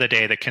the end of the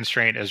day, the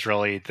constraint is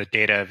really the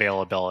data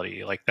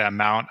availability, like the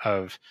amount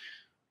of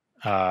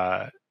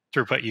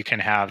throughput you can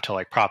have to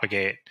like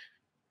propagate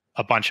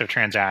a bunch of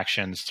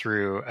transactions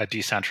through a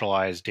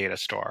decentralized data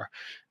store.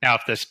 Now,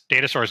 if this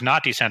data store is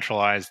not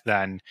decentralized,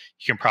 then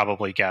you can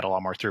probably get a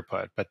lot more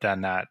throughput, but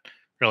then that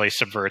really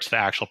subverts the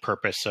actual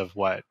purpose of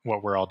what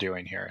we're all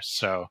doing here.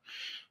 So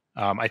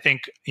I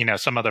think,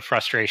 some of the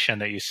frustration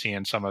that you see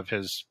in some of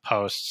his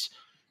posts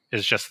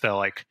is just that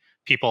like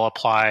people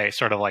apply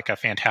sort of like a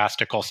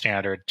fantastical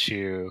standard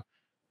to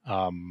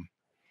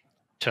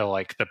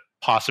like the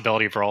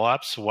possibility of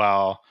rollups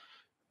while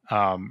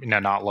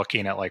not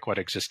looking at like what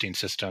existing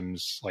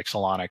systems like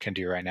Solana can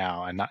do right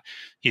now. And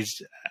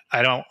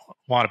I don't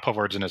want to put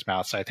words in his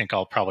mouth, so I think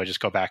I'll probably just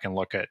go back and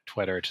look at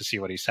Twitter to see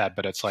what he said.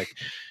 But it's like,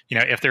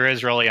 if there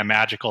is really a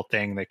magical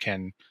thing that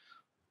can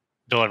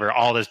deliver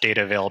all this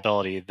data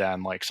availability,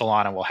 then like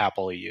Solana will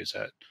happily use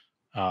it.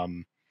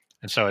 And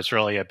so it's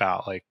really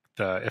about like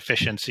the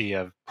efficiency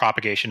of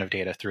propagation of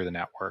data through the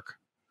network.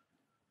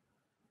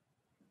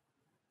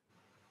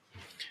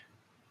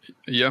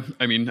 Yeah,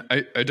 I mean,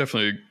 I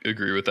definitely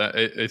agree with that.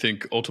 I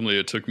think ultimately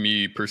it took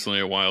me personally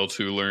a while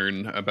to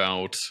learn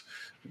about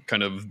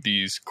kind of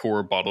these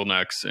core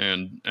bottlenecks,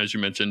 and as you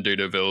mentioned,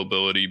 data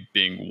availability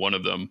being one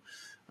of them,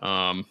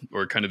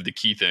 or kind of the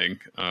key thing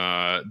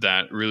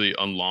that really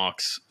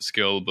unlocks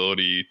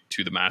scalability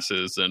to the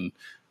masses. And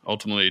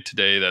ultimately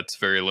today that's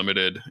very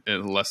limited,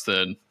 less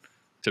than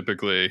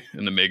typically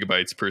in the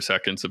megabytes per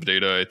seconds of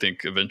data. I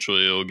think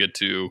eventually it'll get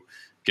to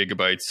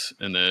gigabytes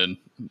and then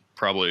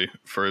probably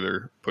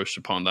further pushed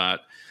upon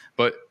that.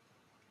 But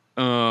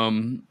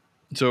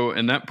so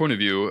in that point of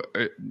view,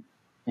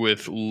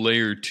 with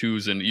layer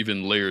 2s and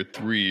even layer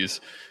 3s,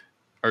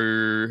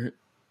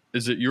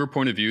 is it your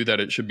point of view that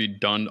it should be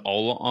done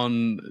all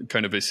on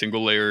kind of a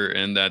single layer,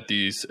 and that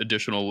these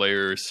additional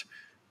layers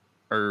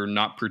are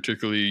not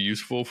particularly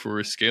useful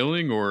for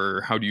scaling,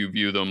 or how do you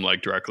view them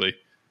like directly?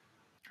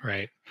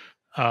 Right.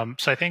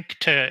 So I think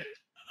to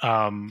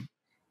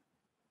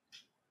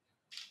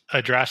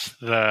address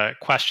the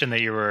question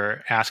that you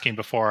were asking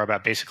before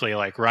about basically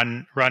like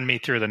run me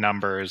through the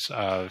numbers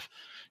of,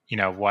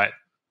 what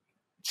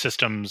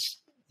systems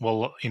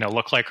will,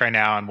 look like right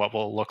now and what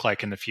will look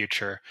like in the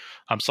future.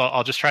 So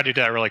I'll just try to do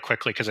that really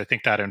quickly because I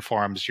think that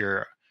informs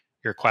your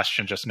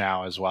question just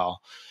now as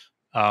well.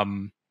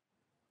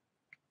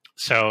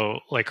 So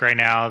like right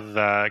now,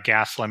 the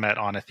gas limit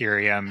on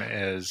Ethereum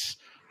is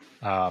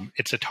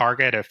it's a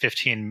target of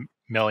 15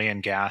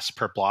 million gas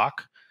per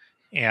block,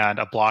 and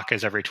a block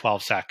is every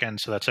 12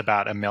 seconds. So that's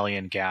about 1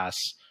 million gas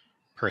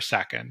per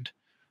second.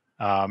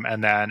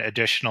 And then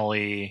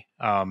additionally,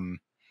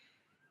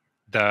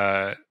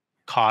 the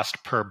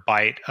cost per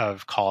byte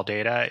of call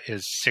data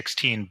is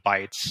 16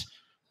 gas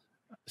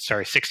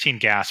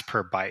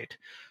per byte.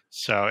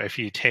 So if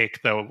you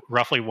take the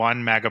roughly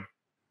 1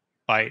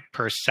 megabyte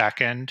per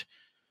second,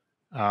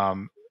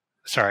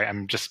 sorry,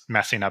 I'm just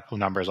messing up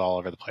numbers all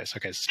over the place.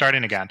 Okay, so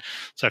starting again.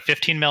 So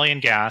 15 million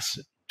gas,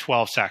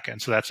 12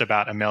 seconds. So that's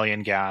about 1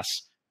 million gas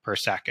per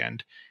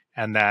second.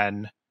 And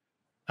then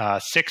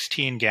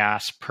 16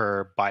 gas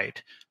per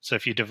byte. So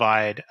if you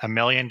divide 1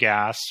 million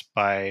gas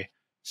by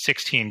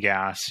 16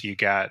 gas, you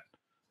get,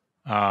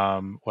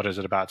 what is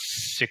it, about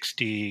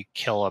 60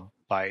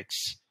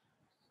 kilobytes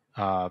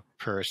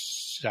per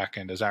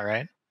second. Is that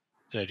right?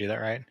 Did I do that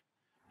right?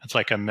 It's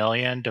like 1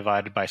 million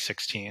divided by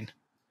 16.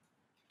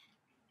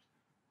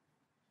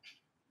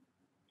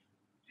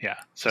 Yeah.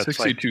 So it's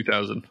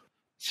 62,000.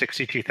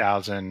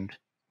 62,000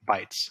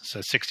 bytes.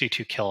 So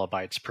 62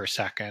 kilobytes per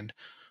second.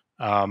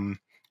 And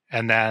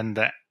And then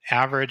the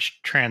average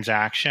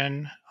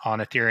transaction on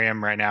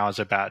Ethereum right now is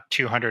about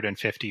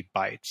 250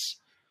 bytes.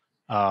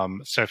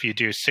 So if you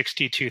do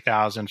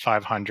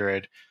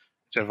 62,500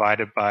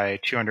 divided by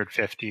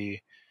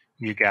 250,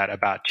 you get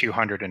about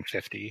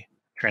 250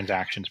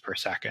 transactions per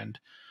second.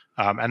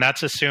 And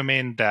that's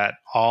assuming that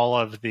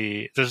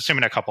this is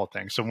assuming a couple of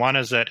things. So one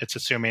is that it's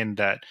assuming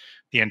that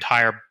the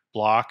entire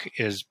block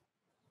is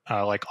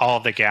like all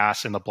of the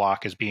gas in the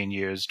block is being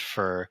used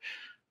for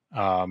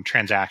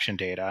transaction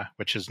data,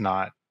 which is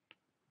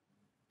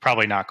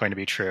probably not going to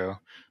be true.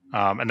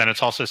 And then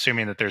it's also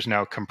assuming that there's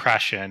no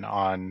compression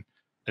on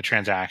the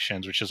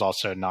transactions, which is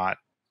also not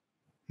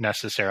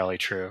necessarily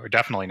true, or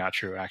definitely not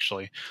true,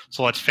 actually.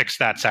 So let's fix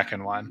that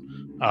second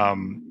one.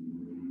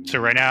 So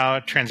right now,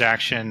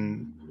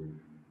 transaction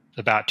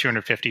about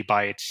 250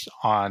 bytes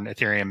on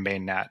Ethereum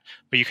mainnet,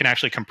 but you can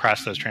actually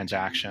compress those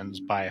transactions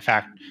by, in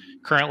fact,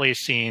 currently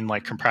seeing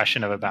like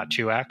compression of about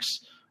 2x,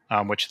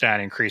 which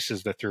then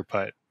increases the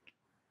throughput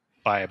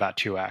by about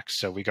 2x.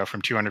 So we go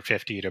from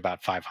 250 to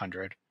about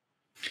 500.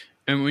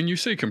 And when you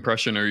say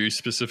compression, are you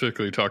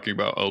specifically talking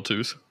about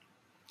L2s?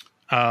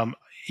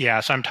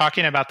 Yeah, so I'm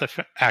talking about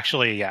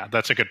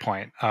that's a good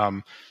point.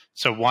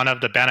 So one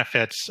of the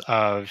benefits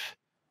of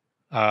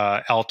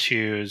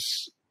L2s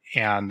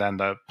and then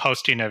the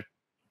posting of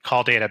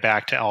call data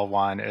back to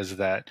L1 is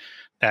that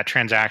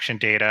transaction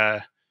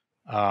data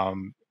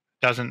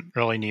doesn't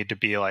really need to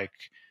be like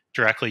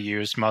directly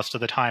used most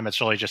of the time.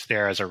 It's really just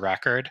there as a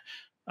record.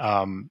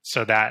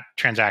 So that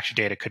transaction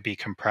data could be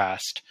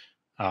compressed.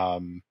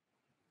 And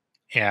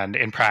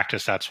in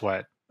practice, that's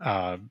what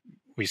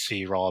we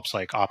see rollups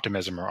like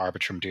Optimism or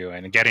Arbitrum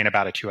doing, and getting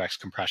about a 2x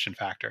compression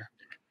factor.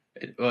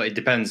 Well, it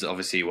depends,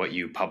 obviously, what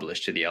you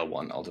publish to the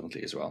L1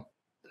 ultimately as well.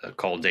 The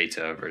call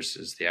data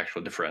versus the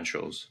actual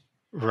differentials.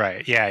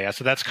 Right. Yeah.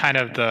 So that's kind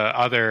of the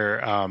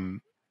other,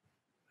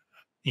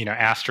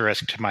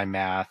 asterisk to my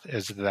math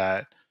is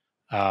that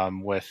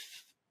with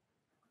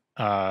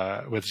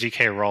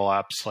ZK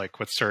rollups, like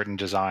with certain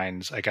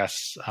designs, I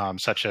guess,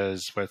 such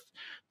as with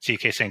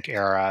ZK Sync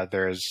Era,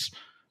 there's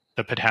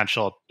the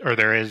potential, or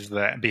there is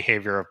the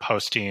behavior of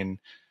posting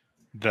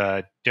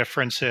the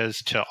differences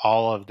to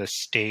all of the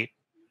state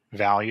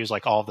values,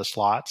 like all of the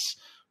slots,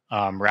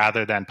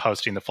 rather than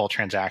posting the full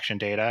transaction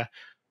data.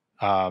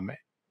 And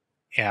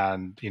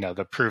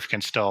the proof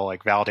can still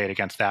like validate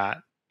against that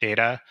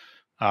data.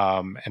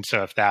 And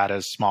so if that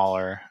is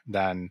smaller,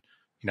 then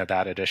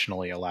that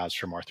additionally allows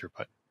for more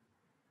throughput.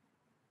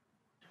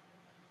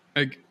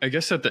 I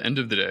guess at the end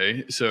of the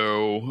day,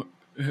 so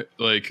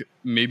like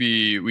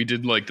maybe we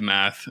did like the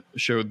math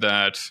showed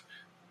that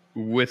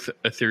with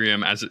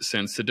Ethereum as it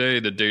stands today,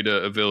 the data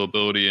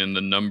availability and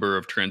the number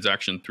of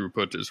transaction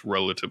throughput is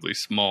relatively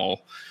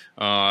small.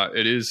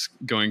 It is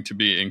going to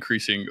be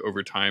increasing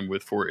over time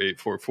with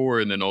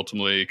 4844, and then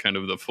ultimately kind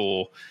of the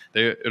full.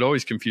 It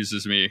always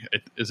confuses me.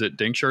 Is it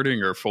dank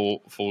sharding or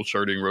full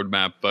sharding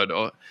roadmap? But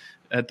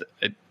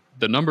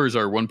the numbers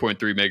are 1.3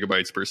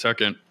 megabytes per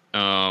second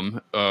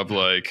of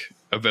like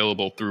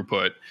available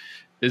throughput.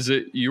 Is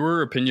it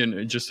your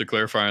opinion, just to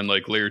clarify on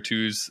like layer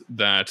twos,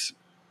 that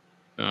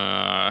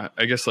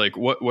I guess like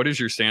what is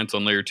your stance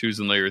on layer twos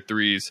and layer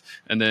threes,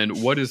 and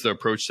then what is the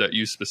approach that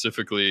you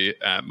specifically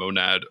at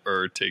Monad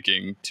are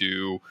taking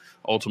to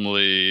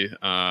ultimately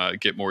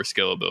get more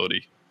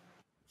scalability?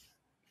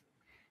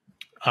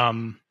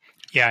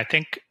 I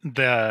think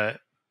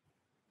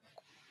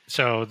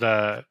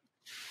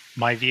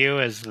my view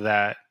is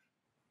that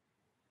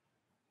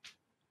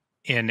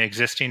in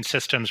existing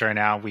systems right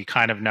now, we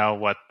kind of know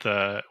what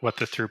the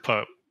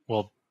throughput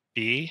will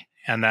be.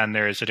 And then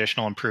there's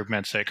additional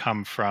improvements that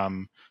come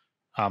from,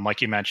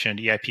 like you mentioned,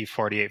 EIP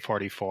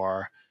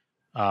 4844.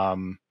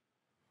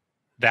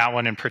 That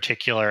one in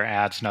particular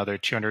adds another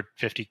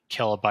 250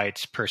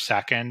 kilobytes per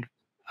second.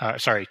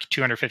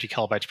 250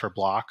 kilobytes per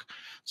block.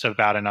 So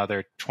about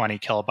another 20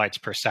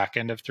 kilobytes per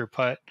second of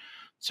throughput.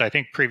 So I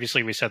think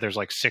previously we said there's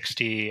like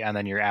 60, and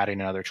then you're adding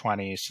another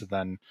 20. So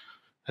then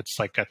it's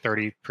like a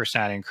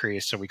 30%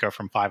 increase. So we go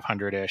from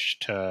 500-ish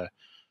to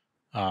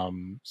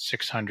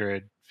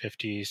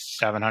 650,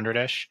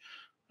 700-ish.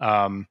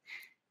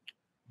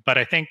 But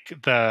I think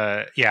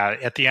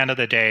at the end of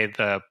the day,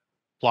 the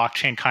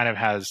blockchain kind of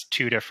has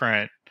two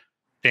different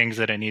things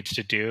that it needs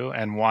to do.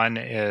 And one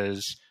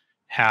is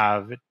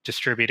have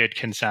distributed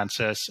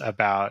consensus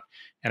about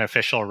an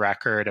official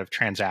record of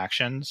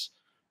transactions.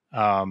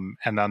 And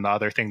then the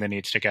other thing that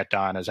needs to get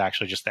done is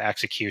actually just the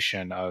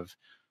execution of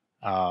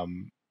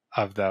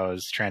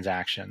those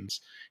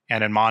transactions.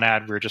 And in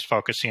Monad, we're just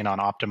focusing on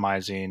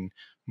optimizing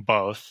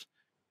both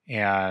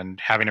and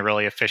having a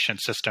really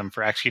efficient system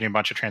for executing a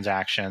bunch of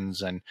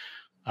transactions and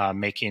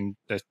making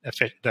the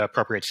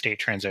appropriate state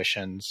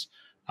transitions.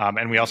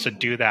 And we also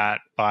do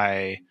that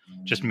by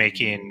just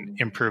making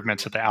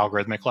improvements at the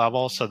algorithmic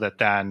level so that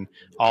then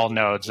all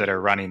nodes that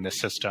are running the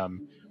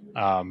system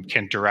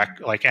can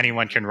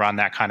anyone can run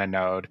that kind of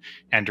node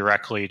and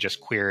directly just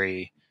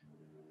query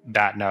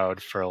that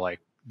node for like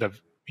the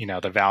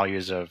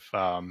values of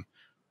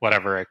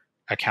whatever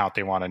account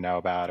they want to know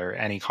about, or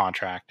any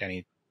contract,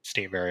 any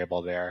state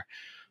variable there.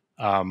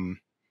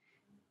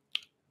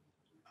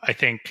 I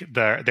think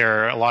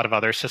there are a lot of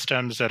other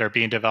systems that are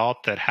being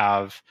developed that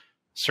have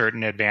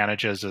certain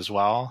advantages as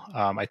well.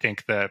 I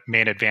think the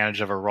main advantage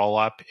of a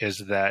rollup is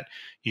that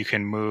you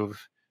can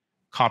move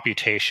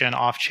computation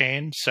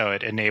off-chain, so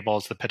it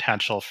enables the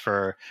potential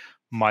for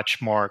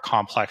much more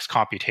complex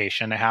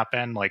computation to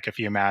happen. Like if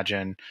you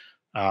imagine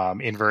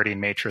inverting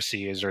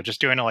matrices or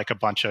just doing like a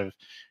bunch of,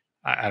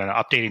 I don't know,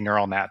 updating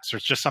neural nets, or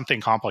it's just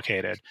something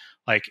complicated.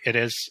 Like it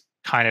is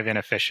kind of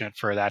inefficient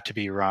for that to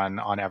be run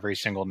on every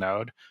single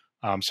node.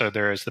 So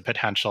there is the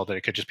potential that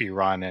it could just be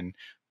run in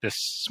this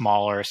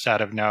smaller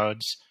set of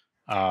nodes.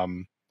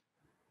 And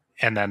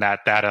then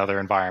that other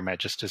environment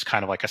just is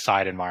kind of like a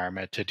side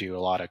environment to do a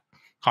lot of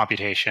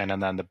computation.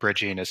 And then the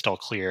bridging is still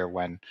clear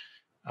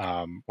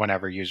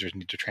whenever users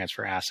need to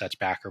transfer assets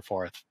back or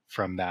forth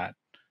from that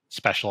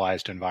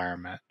specialized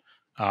environment.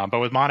 But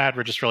with Monad,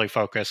 we're just really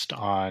focused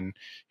on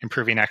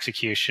improving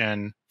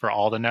execution for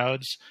all the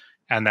nodes,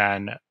 and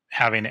then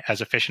having as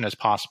efficient as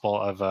possible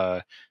of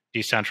a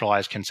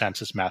decentralized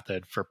consensus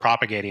method for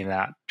propagating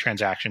that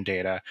transaction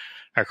data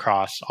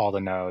across all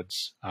the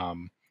nodes,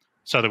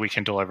 so that we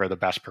can deliver the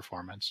best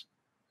performance.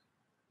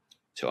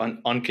 So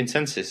on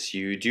consensus,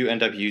 you do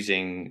end up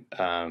using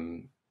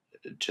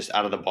just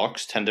out of the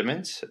box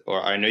Tendermint,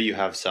 or I know you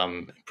have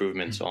some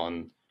improvements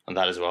on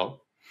that as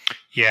well.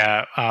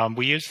 Yeah,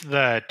 we use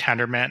the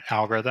Tendermint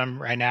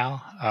algorithm right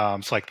now.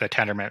 It's like the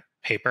Tendermint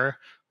paper,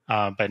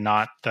 but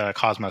not the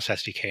Cosmos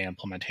SDK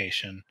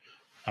implementation.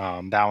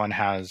 That one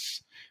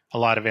has a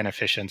lot of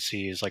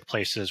inefficiencies, like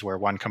places where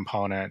one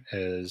component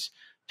is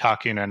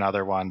talking to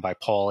another one by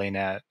polling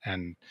it,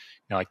 and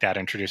like that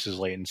introduces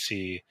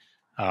latency.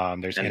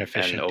 There's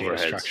inefficient data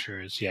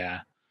structures.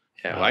 Yeah.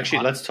 Yeah. Well,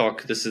 actually, let's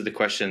talk. This is the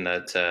question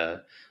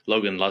that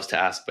Logan loves to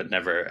ask, but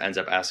never ends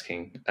up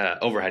asking.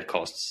 Overhead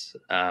costs,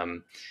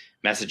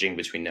 messaging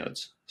between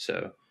nodes.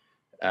 So,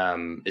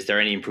 is there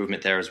any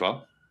improvement there as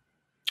well?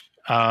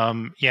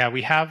 Yeah,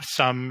 we have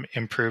some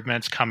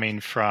improvements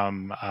coming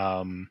from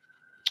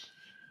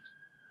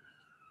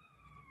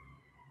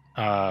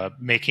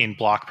making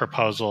block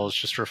proposals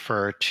just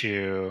refer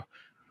to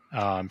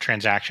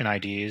transaction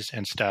IDs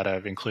instead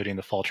of including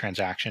the full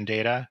transaction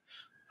data.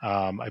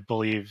 I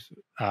believe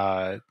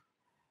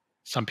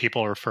some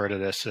people refer to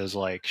this as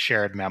like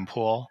shared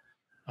mempool.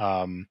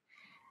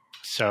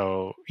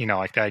 So,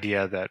 like the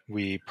idea that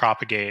we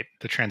propagate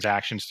the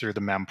transactions through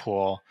the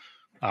mempool.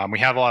 We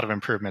have a lot of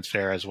improvements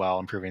there as well,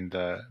 improving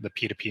the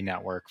P2P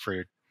network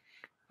for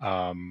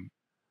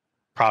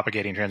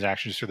propagating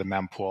transactions through the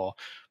mempool.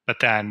 But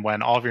then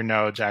when all of your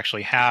nodes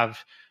actually have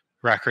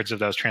records of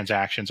those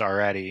transactions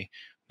already,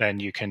 then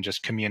you can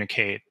just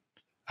communicate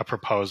a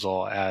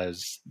proposal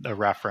as a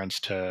reference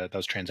to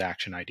those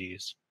transaction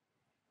IDs.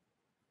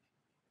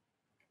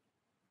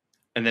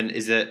 And then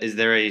is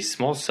there a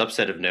small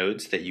subset of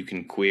nodes that you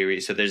can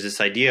query? So there's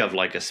this idea of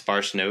like a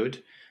sparse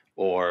node,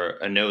 or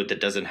a node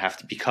that doesn't have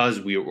to, because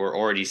we're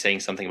already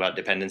saying something about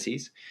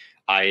dependencies.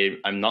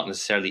 I'm not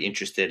necessarily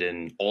interested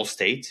in all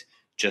state,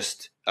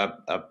 just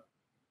a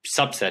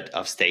subset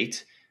of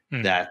state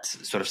that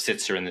sort of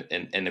sits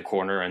in the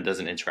corner and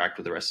doesn't interact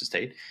with the rest of the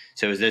state.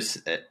 So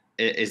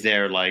is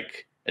there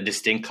like a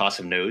distinct class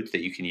of nodes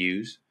that you can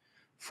use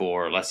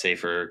for, let's say,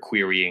 for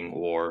querying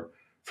or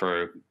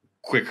for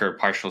quicker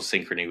partial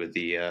synchrony with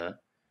the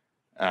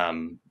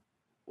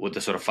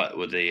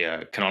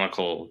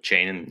canonical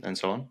chain and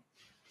so on?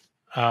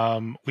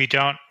 We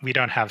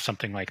don't have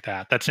something like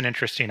that. That's an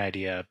interesting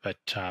idea, but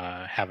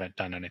haven't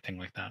done anything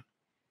like that.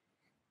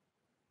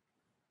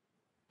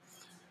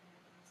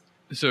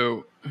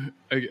 So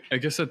I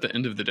guess at the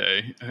end of the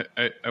day,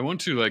 I want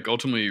to like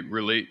ultimately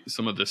relate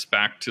some of this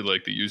back to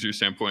like the user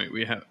standpoint.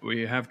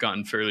 We have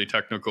gotten fairly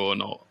technical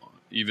and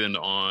even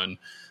on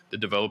the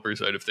developer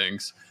side of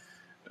things.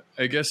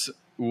 I guess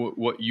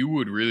what you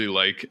would really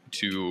like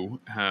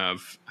to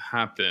have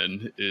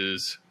happen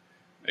is,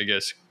 I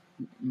guess,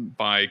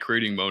 by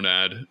creating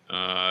Monad,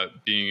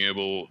 being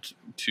able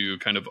to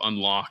kind of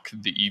unlock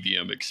the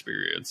EVM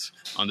experience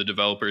on the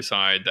developer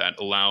side that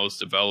allows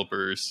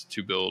developers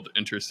to build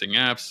interesting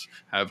apps,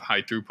 have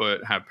high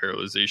throughput, have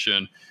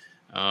parallelization,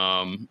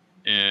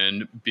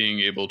 and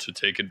being able to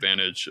take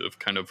advantage of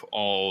kind of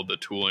all the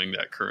tooling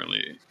that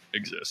currently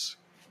exists.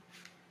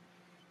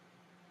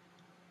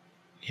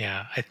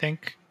 Yeah, I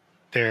think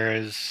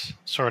there's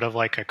sort of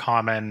like a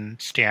common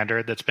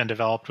standard that's been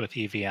developed with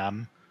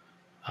EVM.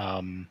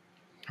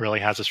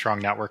 Really has a strong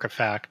network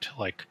effect.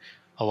 Like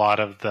a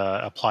lot of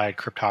the applied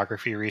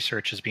cryptography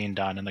research is being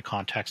done in the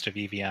context of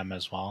EVM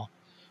as well.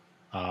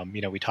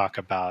 We talk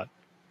about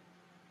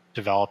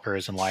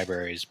developers and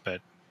libraries, but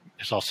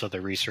there's also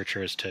the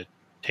researchers to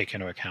take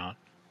into account.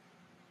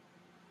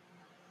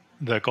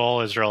 The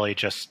goal is really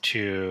just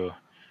to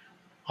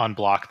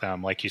unblock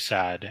them, like you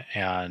said,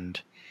 and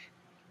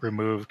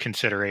remove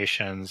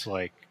considerations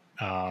like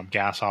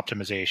gas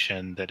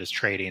optimization that is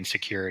trading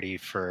security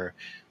for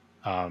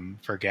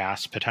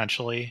gas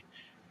potentially,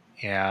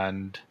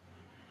 and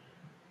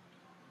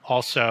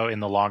also in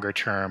the longer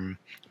term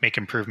make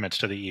improvements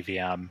to the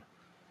EVM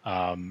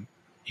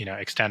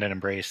extend and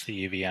embrace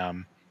the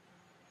EVM,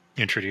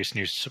 introduce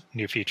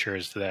new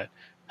features that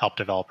help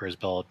developers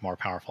build more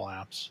powerful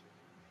apps.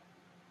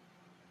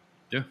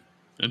 Yeah,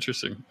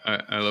 interesting.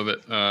 I love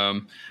it.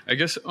 I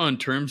guess on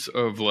terms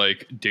of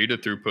like data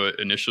throughput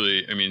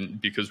initially, I mean,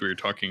 because we were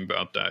talking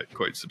about that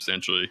quite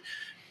substantially,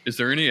 is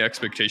there any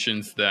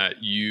expectations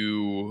that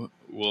you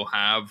will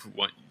have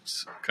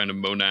once kind of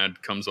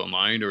Monad comes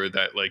online, or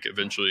that like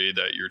eventually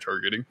that you're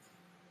targeting?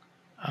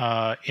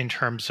 In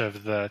terms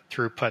of the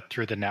throughput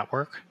through the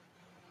network?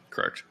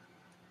 Correct.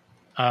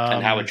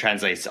 And how it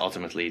translates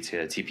ultimately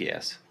to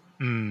TPS.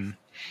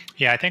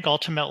 Yeah, I think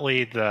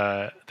ultimately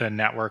the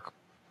network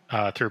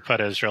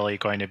throughput is really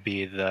going to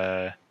be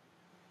the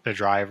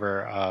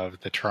driver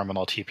of the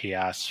terminal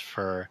TPS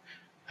for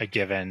a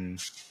given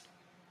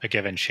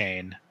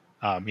chain.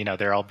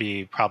 There'll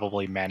be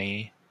probably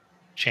many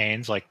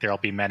chains, like there'll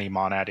be many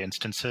monad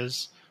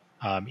instances,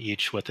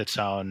 each with its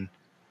own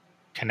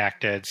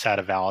connected set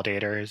of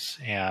validators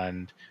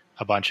and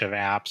a bunch of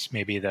apps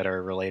maybe that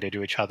are related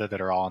to each other that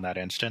are all in that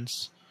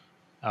instance.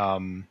 Our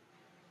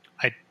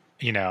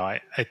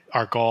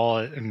goal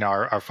and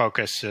our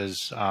focus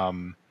is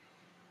right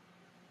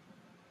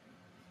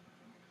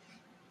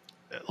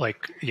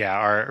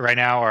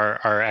now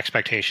our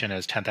expectation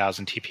is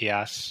 10,000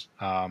 TPS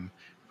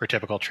for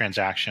typical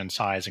transaction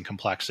size and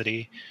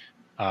complexity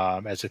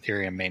as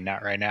Ethereum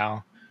mainnet right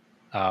now.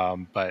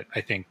 But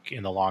I think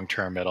in the long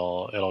term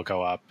it'll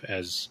go up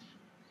as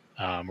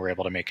we're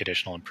able to make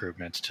additional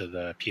improvements to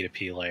the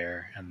P2P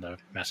layer and the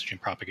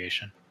messaging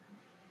propagation.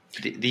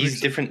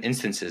 These different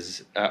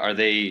instances, are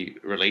they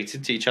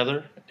related to each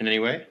other in any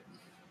way?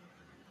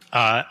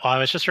 Well, I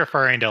was just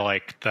referring to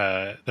like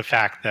the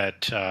fact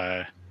that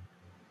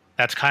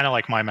that's kind of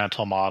like my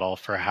mental model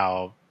for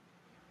how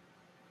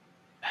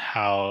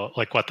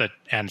like what the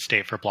end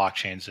state for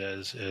blockchains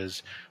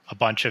is a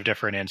bunch of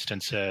different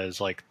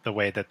instances, like the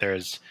way that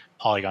there's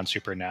Polygon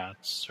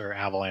supernets or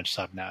Avalanche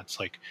subnets.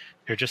 Like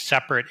they're just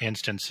separate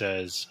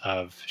instances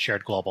of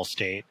shared global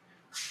state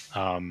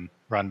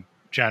run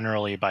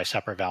generally by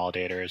separate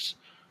validators.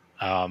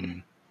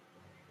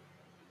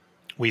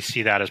 We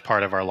see that as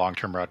part of our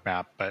long-term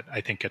roadmap, but I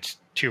think it's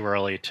too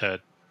early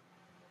to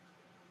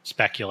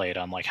speculate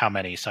on like how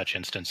many such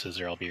instances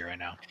there will be right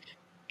now.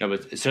 No,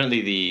 but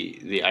certainly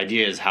the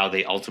idea is how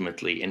they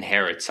ultimately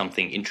inherit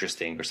something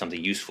interesting or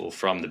something useful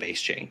from the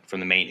base chain, from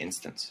the main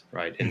instance,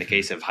 right? In the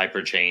case of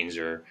hyperchains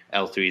or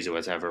L3s or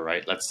whatever,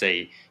 right? Let's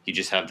say you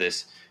just have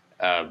this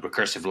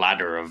recursive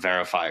ladder of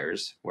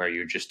verifiers where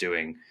you're just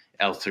doing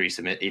L3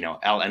 submit,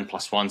 Ln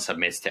plus one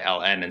submits to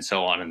Ln and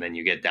so on, and then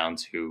you get down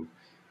to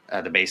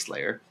the base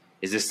layer.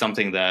 Is this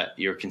something that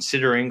you're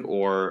considering,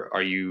 or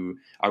are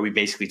we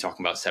basically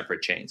talking about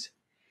separate chains?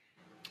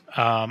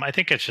 I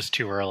think it's just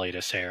too early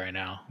to say right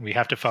now. We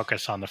have to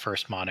focus on the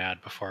first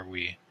monad before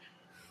we.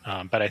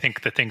 But I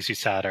think the things you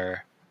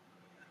said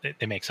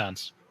they make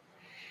sense.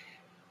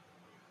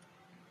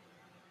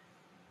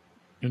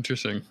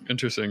 Interesting.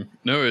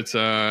 No, it's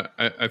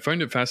I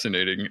find it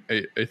fascinating.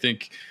 I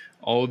think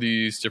all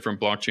these different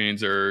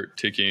blockchains are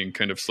taking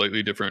kind of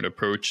slightly different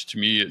approach. To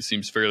me, it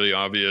seems fairly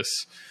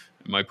obvious,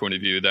 in my point of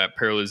view, that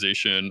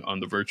parallelization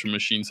on the virtual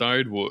machine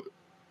side will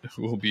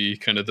be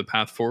kind of the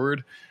path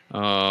forward.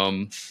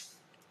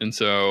 And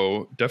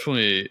so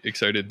definitely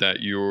excited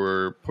that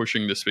you're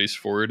pushing the space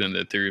forward and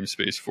the Ethereum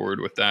space forward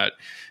with that.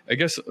 I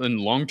guess in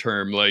long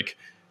term, like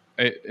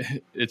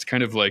it's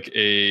kind of like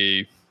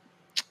a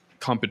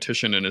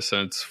competition in a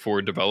sense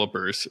for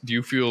developers. Do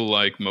you feel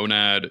like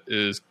Monad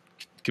is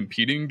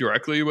competing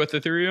directly with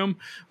Ethereum,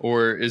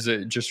 or is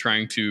it just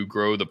trying to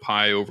grow the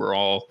pie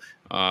overall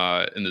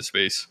in the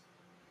space?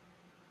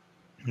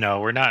 No,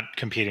 we're not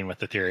competing with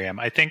Ethereum.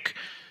 I think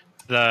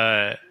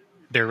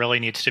there really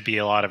needs to be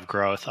a lot of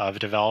growth of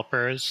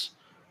developers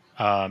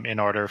in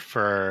order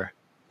for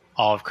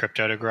all of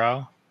crypto to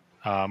grow.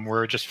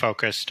 We're just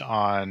focused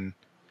on,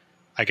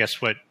 I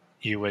guess, what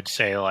you would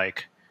say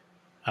like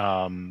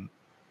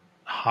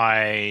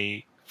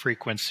high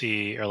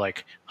frequency or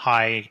like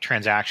high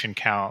transaction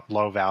count,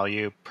 low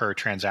value per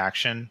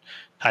transaction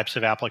types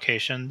of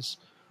applications,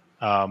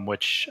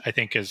 which I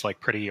think is like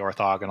pretty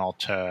orthogonal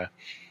to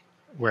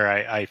where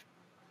I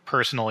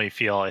personally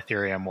feel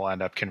Ethereum will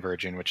end up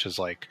converging, which is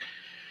like,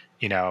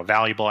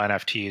 valuable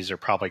NFTs are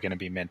probably going to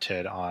be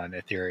minted on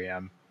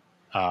Ethereum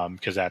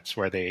because that's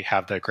where they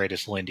have the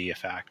greatest Lindy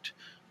effect.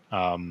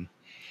 Like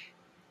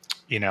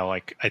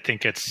I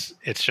think it's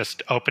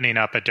just opening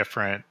up a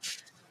different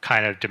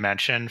kind of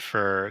dimension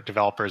for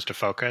developers to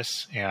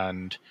focus.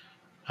 And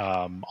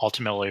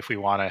ultimately, if we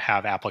want to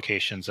have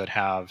applications that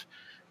have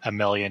 1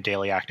 million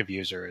daily active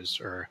users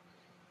or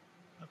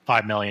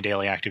 5 million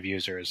daily active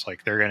users,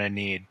 like they're going to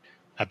need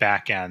a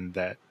backend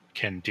that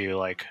can do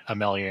like 1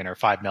 million or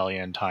 5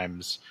 million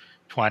times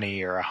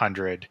 20 or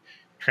 100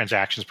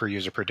 transactions per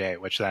user per day,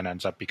 which then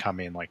ends up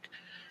becoming like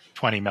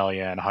 20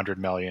 million, 100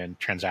 million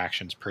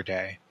transactions per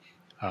day,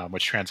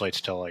 which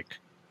translates to like,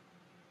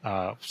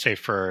 say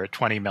for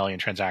 20 million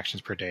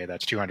transactions per day,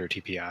 that's 200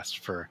 TPS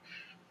for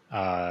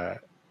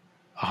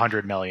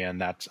 100 million,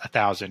 that's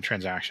 1,000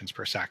 transactions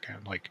per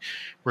second. Like,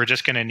 we're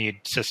just going to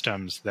need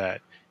systems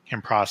that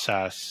can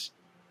process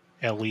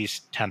at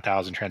least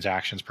 10,000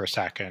 transactions per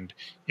second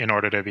in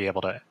order to be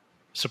able to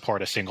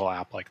support a single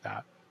app like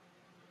that.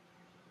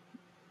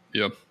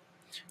 Yep.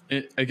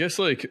 I guess,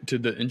 like, to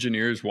the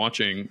engineers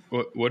watching,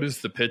 what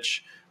is the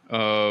pitch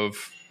of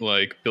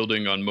like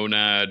building on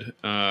Monad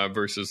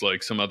versus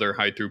like some other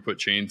high throughput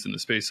chains in the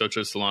space, such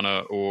as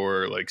Solana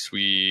or like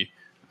Sui,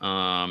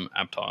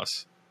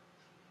 Aptos?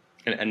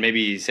 And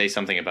maybe say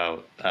something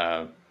about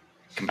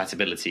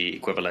compatibility,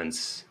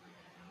 equivalence.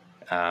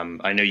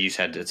 I know you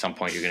said at some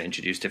point you're going to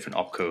introduce different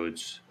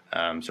opcodes.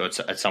 So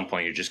at some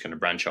point you're just going to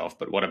branch off.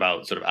 But what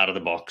about sort of out of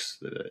the box,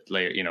 the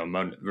layer,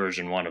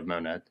 version 1 of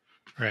Monad?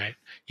 Right.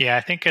 Yeah,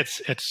 I think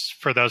it's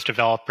for those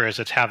developers,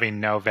 it's having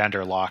no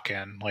vendor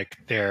lock-in. Like,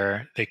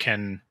 they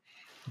can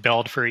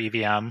build for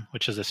EVM,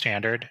 which is a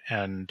standard,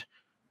 and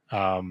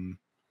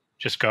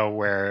just go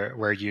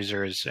where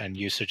users and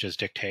usages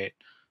dictate,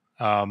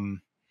 and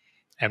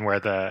where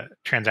the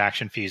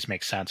transaction fees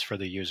make sense for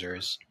the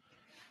users.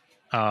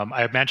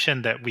 I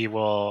mentioned that we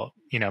will,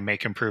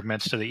 make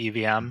improvements to the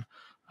EVM.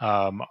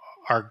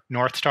 Our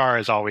North Star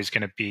is always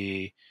going to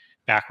be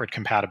backward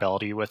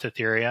compatibility with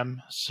Ethereum.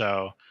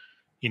 So,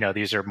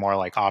 these are more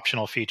like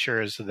optional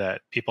features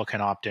that people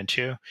can opt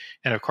into.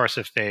 And of course,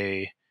 if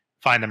they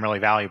find them really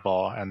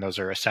valuable and those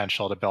are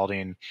essential to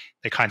building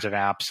the kinds of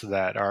apps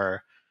that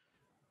are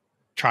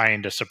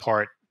trying to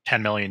support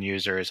 10 million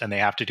users and they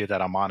have to do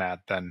that on Monad,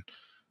 then,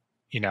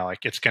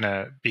 it's going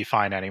to be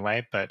fine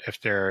anyway. But if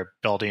they're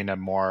building a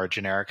more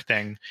generic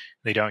thing,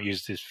 they don't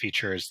use these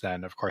features,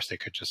 then of course they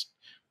could just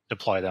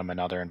deploy them in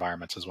other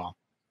environments as well.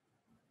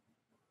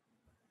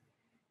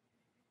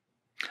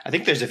 I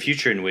think there's a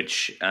future in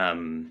which a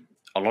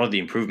lot of the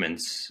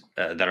improvements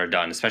that are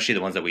done, especially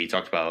the ones that we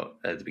talked about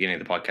at the beginning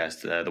of the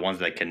podcast, the ones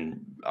that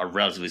are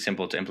relatively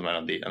simple to implement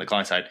on the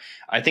client side,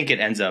 I think it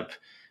ends up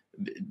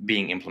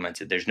being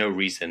implemented. There's no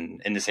reason,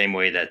 in the same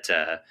way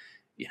that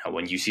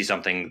when you see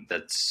something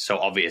that's so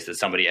obvious that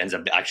somebody ends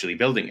up actually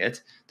building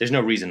it, there's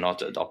no reason not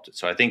to adopt it.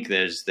 So I think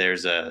there's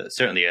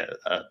certainly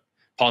a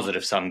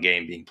positive sum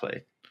game being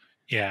played.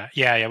 Yeah.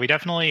 We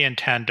definitely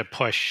intend to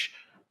push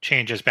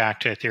changes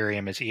back to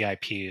Ethereum as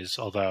EIPs,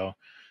 although,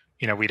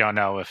 we don't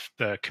know if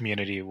the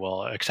community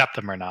will accept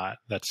them or not.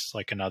 That's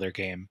like another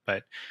game.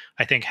 But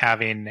I think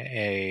having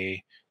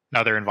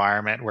another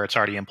environment where it's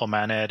already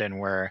implemented and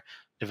where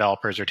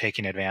developers are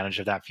taking advantage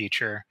of that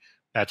feature,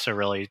 that's a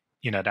really,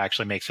 it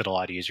actually makes it a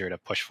lot easier to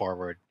push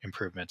forward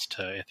improvements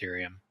to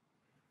Ethereum.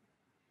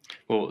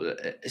 Well,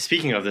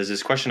 speaking of, there's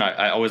this question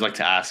I always like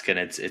to ask, and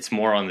it's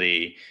more on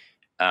the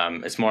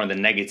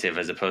negative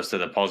as opposed to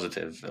the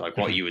positive, like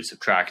what you would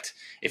subtract.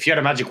 If you had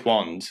a magic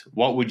wand,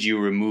 what would you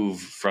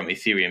remove from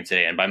Ethereum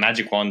today? And by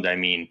magic wand, I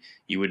mean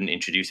you wouldn't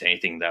introduce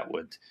anything that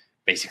would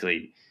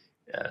basically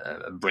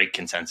break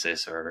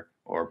consensus or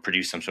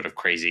produce some sort of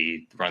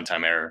crazy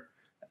runtime error.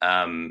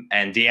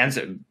 And the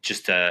answer,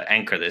 just to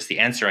anchor this, the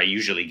answer I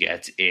usually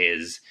get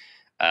is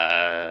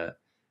the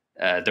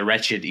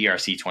wretched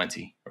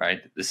ERC20,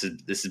 right? This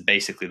is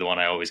basically the one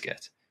I always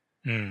get.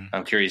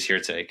 I'm curious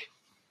your take.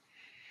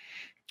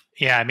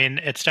 Yeah, I mean,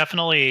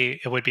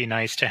 it would be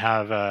nice to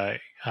have a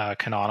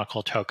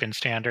canonical token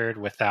standard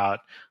without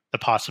the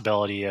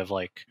possibility of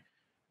like,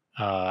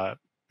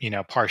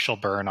 partial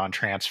burn on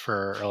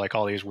transfer or like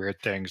all these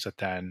weird things that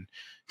then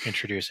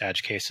introduce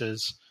edge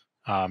cases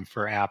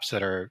for apps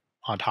that are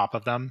on top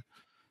of them.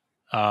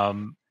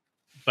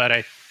 But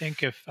I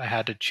think if I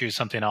had to choose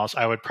something else,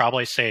 I would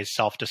probably say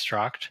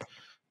self-destruct,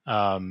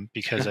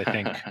 because I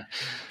think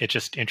it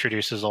just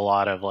introduces a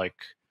lot of like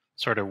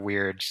sort of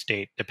weird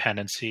state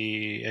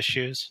dependency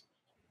issues.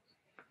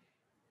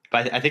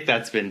 But I think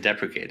that's been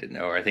deprecated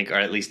now, or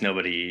at least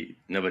nobody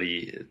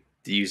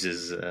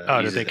uses. Did they get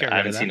rid of that? I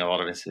haven't seen a lot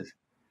of instances.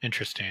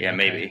 Interesting. Yeah, okay.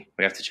 Maybe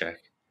we have to check.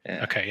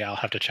 Yeah. Okay, yeah, I'll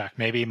have to check.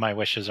 Maybe my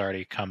wish has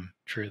already come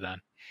true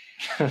then.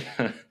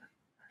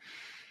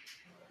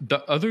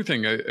 The other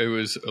thing I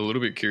was a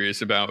little bit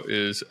curious about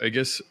is, I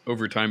guess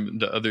over time,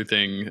 the other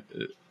thing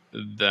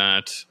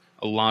that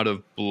a lot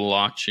of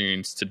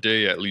blockchains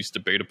today at least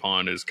debate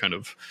upon is kind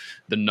of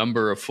the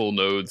number of full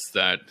nodes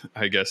that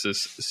I guess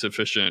is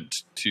sufficient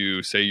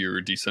to say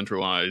you're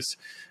decentralized,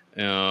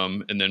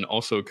 and then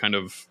also kind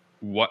of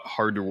what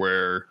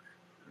hardware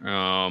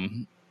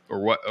or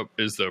what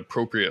is the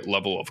appropriate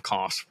level of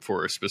cost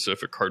for a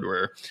specific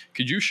hardware.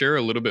 Could you share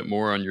a little bit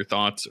more on your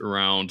thoughts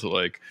around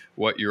like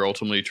what you're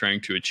ultimately trying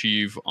to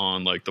achieve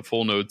on like the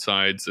full node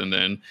sides, and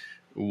then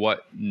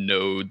what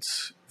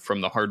nodes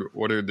from the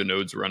what are the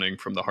nodes running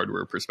from the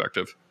hardware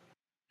perspective?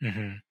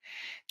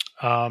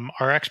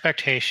 Our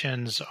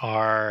expectations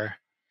are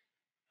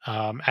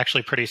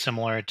actually pretty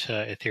similar to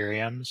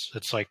Ethereum's.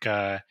 It's like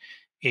a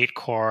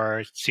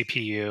 8-core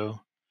CPU,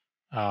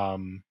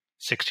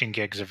 16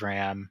 gigs of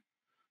RAM,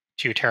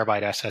 2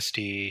 terabyte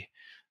SSD.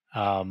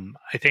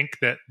 I think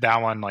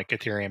that one, like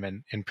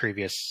Ethereum in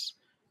previous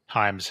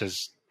times,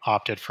 has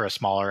opted for a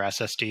smaller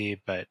SSD,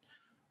 but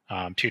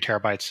 2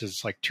 terabytes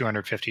is like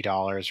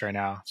 $250 right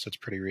now, so it's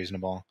pretty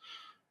reasonable.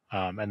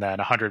 and then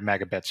 100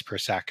 megabits per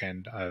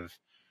second of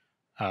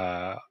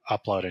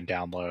upload and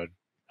download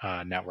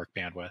network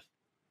bandwidth.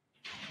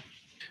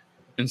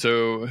 And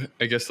so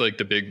I guess like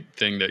the big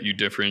thing that you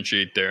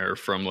differentiate there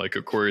from like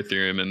a core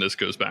Ethereum, and this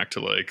goes back to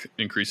like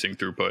increasing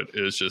throughput,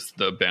 is just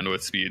the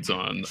bandwidth speeds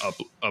on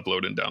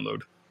upload and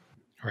download.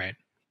 Right.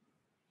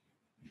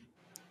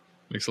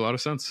 Makes a lot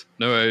of sense.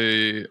 No,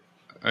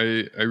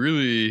 I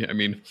really, I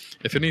mean,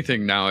 if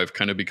anything, now I've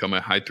kind of become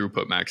a high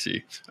throughput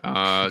maxi,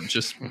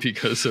 just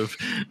because of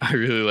I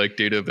really like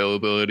data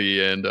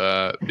availability and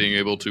being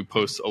able to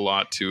post a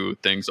lot to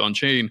things on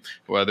chain,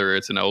 whether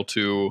it's an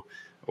L2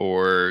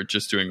 or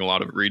just doing a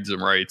lot of reads and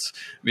writes.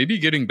 Maybe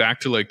getting back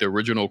to like the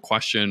original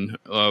question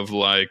of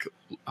like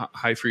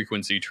high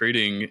frequency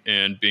trading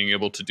and being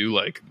able to do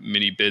like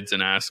mini bids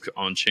and asks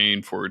on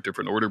chain for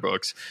different order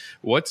books.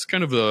 What's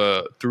kind of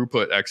the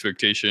throughput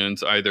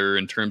expectations, either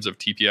in terms of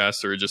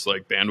TPS or just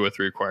like bandwidth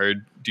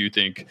required, do you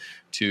think,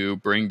 to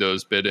bring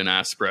those bid and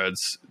ask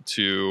spreads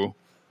to,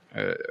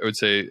 I would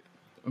say,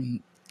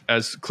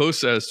 as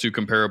close as to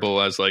comparable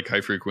as like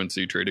high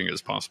frequency trading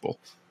as possible?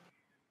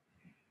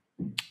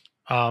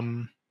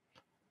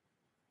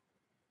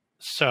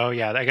 So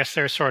yeah, I guess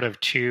there's sort of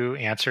two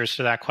answers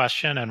to that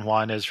question, and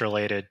one is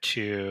related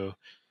to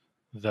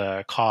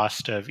the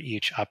cost of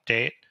each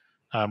update.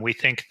 We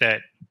think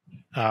that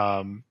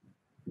the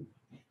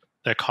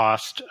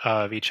cost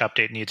of each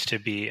update needs to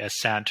be a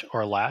cent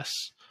or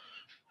less,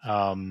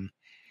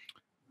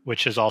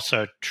 which is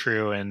also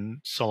true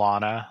in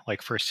Solana,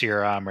 like for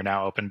Serum or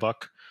now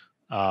OpenBook.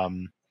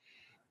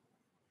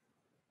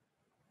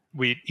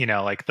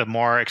 Like the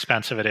more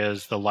expensive it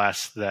is, the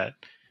less that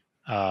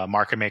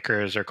market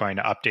makers are going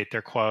to update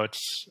their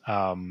quotes,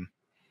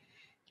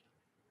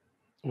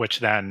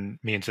 which then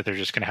means that they're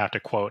just going to have to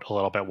quote a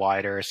little bit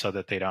wider so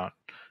that they don't,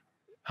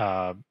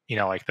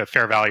 like the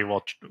fair value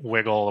will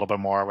wiggle a little bit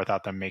more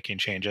without them making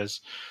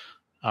changes.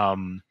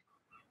 But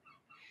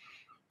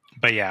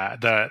yeah,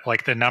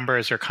 the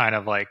numbers are kind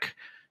of like,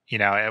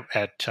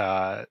 at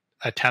a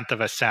tenth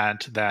of a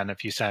cent, then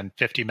if you send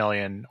 50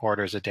 million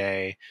orders a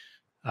day,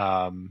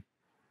 sorry,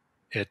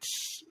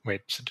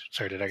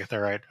 did I get that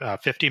right?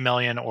 50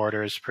 million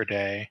orders per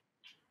day.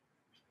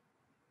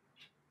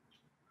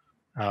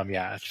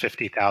 It's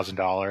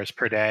 $50,000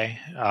 per day.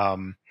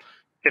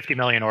 50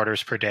 million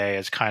orders per day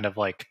is kind of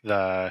like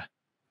the,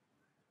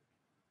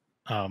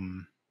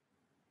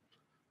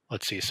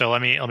 let's see. So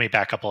let me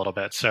back up a little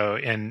bit. So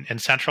in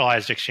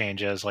centralized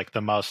exchanges, like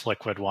the most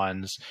liquid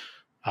ones,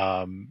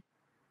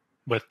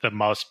 with the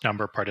most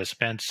number of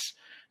participants,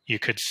 you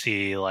could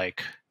see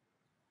like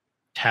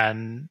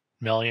 10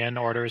 million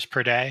orders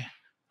per day.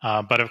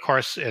 But of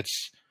course,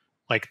 it's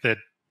like the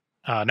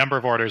number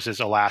of orders is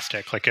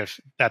elastic. Like if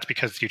that's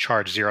because you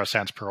charge 0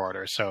 cents per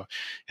order. So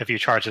if you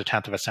charge a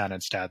tenth of a cent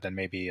instead, then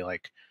maybe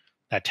like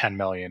that 10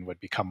 million would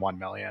become 1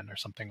 million or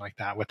something like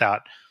that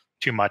without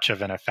too much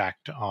of an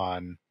effect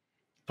on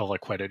the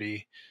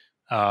liquidity.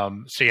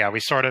 So yeah, we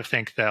sort of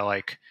think that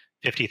like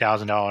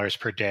 $50,000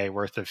 per day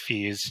worth of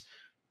fees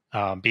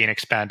being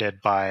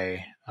expended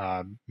by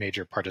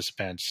major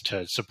participants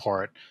to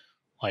support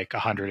like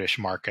 100-ish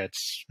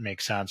markets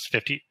makes sense.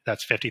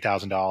 That's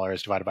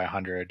 $50,000 divided by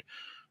 100.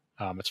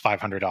 It's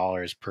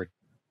 $500 per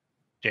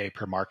day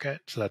per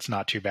market, so that's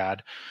not too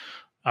bad.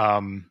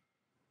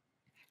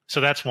 So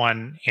that's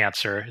one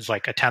answer, is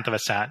like a tenth of a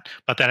cent.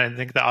 But then I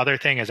think the other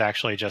thing is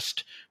actually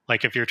just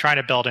like if you're trying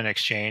to build an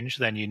exchange,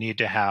 then you need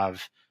to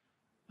have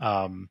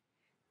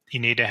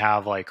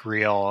like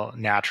real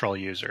natural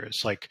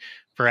users. Like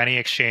for any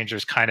exchange,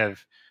 there's kind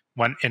of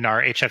in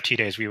our HFT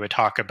days, we would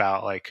talk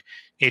about like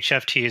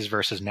HFTs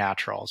versus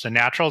naturals, and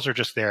naturals are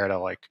just there to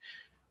like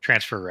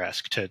transfer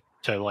risk, to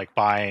like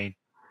buy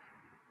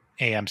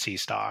AMC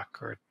stock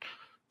or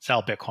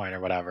sell Bitcoin or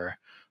whatever.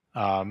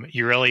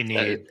 You really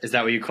need. Is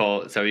that what you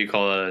call? Is that what you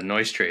call a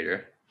noise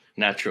trader?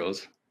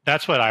 Naturals.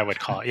 That's what I would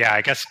call it. Yeah,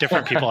 I guess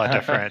different people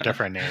have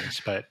different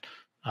names, but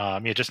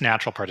just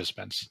natural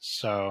participants.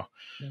 So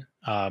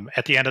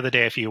at the end of the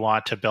day, if you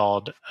want to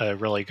build a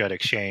really good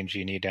exchange,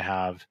 you need to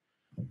have,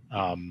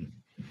 a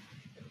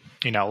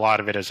lot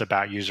of it is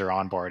about user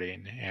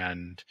onboarding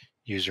and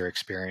user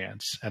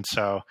experience. And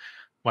so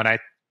when I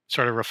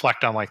sort of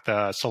reflect on like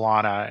the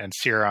Solana and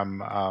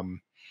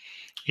Serum,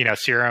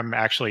 Serum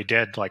actually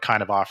did like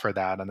kind of offer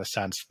that in the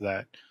sense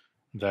that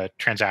the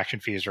transaction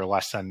fees are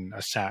less than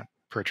a cent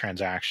per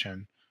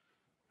transaction.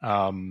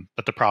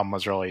 But the problem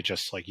was really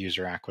just like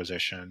user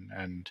acquisition,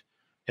 and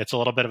it's a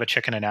little bit of a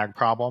chicken and egg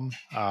problem.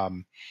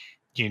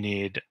 You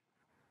need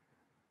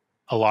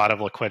a lot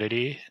of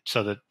liquidity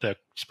so that the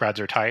spreads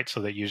are tight, so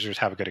that users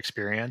have a good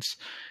experience.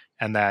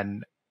 And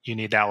then you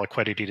need that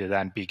liquidity to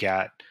then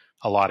beget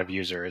a lot of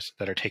users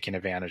that are taking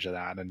advantage of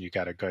that, and you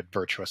get a good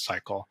virtuous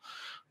cycle.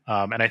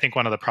 And I think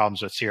one of the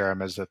problems with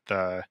Serum is that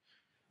the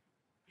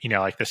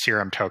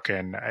Serum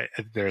token,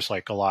 there's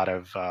like a lot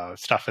of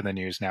stuff in the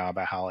news now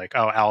about how like,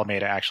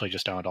 Alameda actually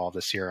just owned all of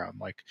the Serum.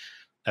 Like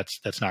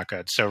that's not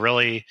good. So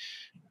really,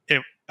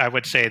 I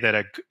would say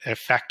that a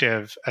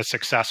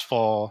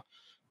successful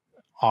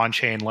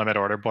on-chain limit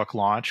order book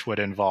launch would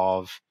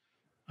involve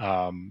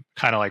kind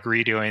of like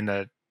redoing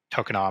the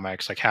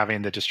tokenomics, like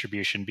having the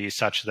distribution be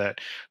such that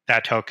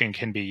that token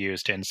can be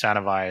used to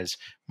incentivize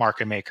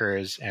market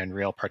makers and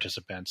real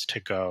participants to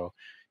go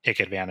take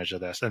advantage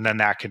of this. And then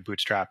that could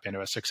bootstrap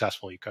into a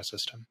successful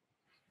ecosystem.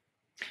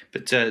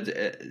 But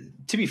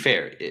to be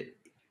fair,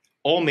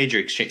 all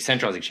major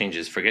centralized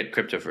exchanges, forget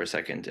crypto for a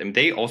second, and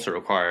they also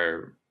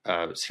require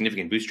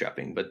significant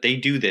bootstrapping, but they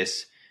do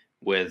this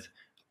with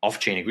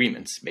off-chain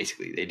agreements.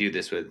 Basically, they do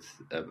this with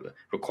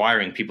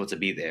requiring people to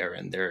be there,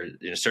 and there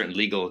are certain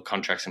legal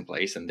contracts in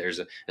place, and there's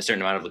a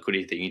certain amount of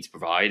liquidity that you need to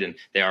provide, and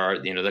there are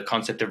the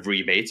concept of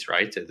rebates,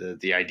 right?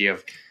 The idea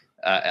of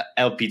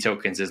LP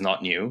tokens is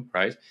not new,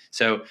 right?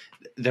 So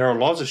there are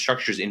lots of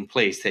structures in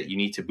place that you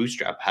need to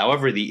bootstrap.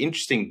 However, the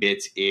interesting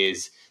bit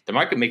is the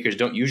market makers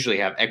don't usually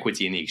have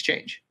equity in the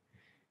exchange,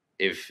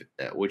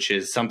 which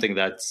is something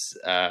that's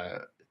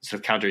sort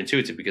of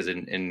counterintuitive, because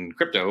in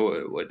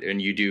crypto, when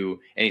you do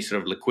any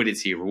sort of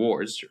liquidity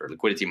rewards or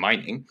liquidity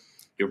mining,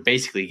 you're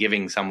basically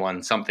giving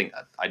someone something.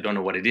 I don't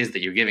know what it is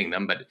that you're giving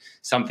them, but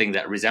something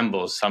that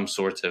resembles some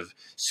sort of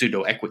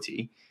pseudo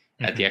equity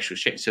at the actual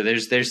exchange. So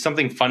there's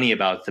something funny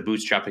about the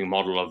bootstrapping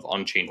model of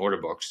on-chain order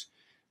books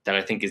that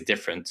I think is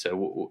different.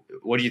 So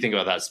what do you think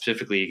about that,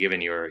 specifically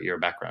given your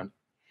background?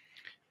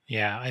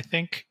 Yeah, I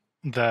think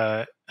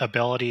the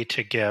ability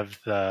to give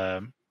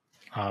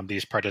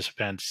these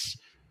participants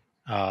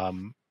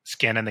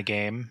skin in the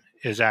game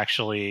is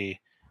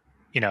actually,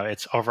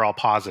 it's overall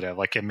positive.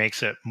 Like, it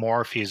makes it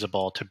more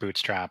feasible to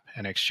bootstrap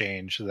an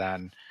exchange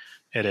than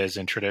it is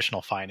in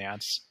traditional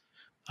finance.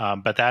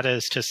 But that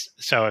is just,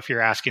 so if you're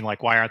asking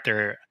like, why aren't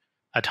there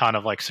a ton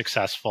of like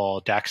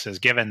successful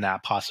DEXs given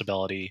that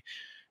possibility?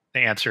 The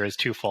answer is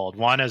twofold.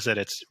 One is that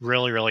it's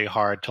really, really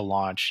hard to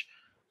launch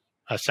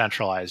a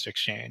centralized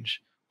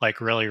exchange,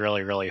 like really,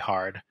 really, really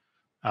hard.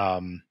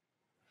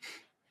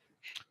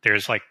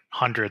 There's like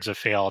hundreds of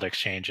failed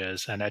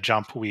exchanges, and at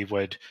Jump, we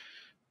would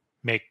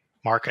make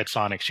markets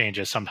on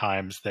exchanges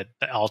sometimes that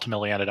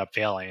ultimately ended up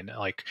failing.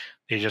 Like,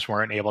 they just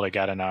weren't able to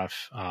get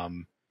enough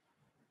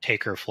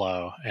taker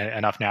flow,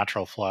 enough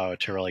natural flow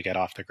to really get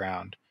off the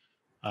ground.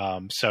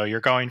 So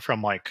you're going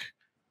from like,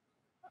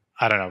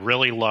 I don't know,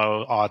 really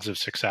low odds of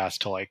success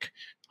to like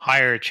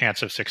higher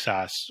chance of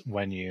success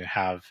when you're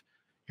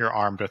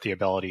armed with the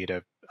ability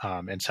to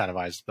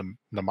incentivize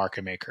the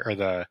market maker or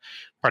the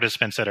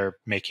participants that are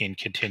making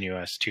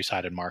continuous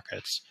two-sided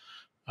markets.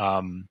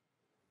 But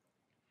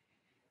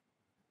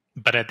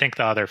I think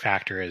the other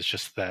factor is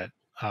just that,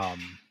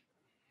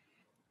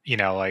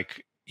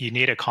 like, you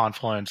need a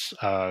confluence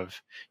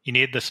you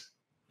need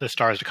the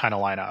stars to kind of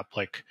line up.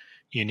 Like,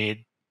 you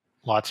need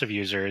lots of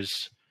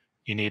users,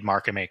 you need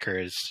market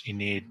makers, you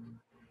need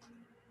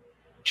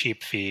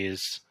cheap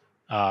fees.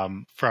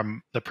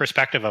 From the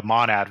perspective of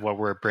Monad, what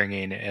we're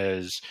bringing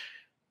is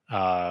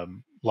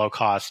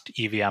low-cost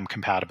EVM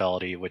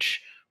compatibility,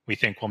 which we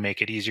think will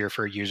make it easier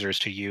for users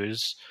to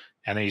use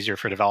and easier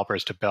for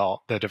developers to build,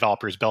 the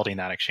developers building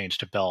that exchange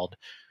to build,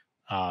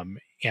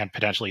 and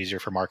potentially easier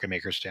for market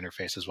makers to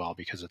interface as well,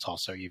 because it's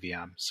also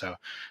EVM. So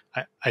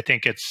I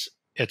think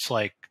it's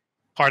like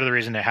part of the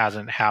reason it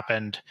hasn't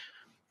happened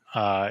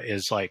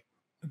is like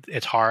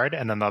it's hard,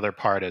 and then the other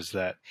part is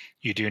that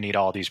you do need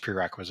all these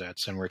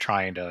prerequisites, and we're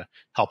trying to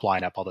help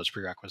line up all those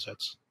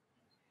prerequisites.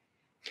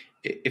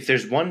 If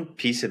there's one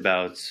piece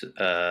about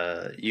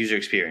user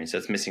experience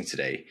that's missing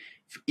today,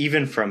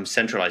 even from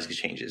centralized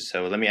exchanges.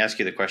 So let me ask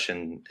you the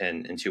question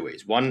in two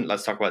ways. One,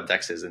 let's talk about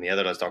DEXs, and the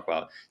other, let's talk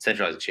about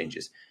centralized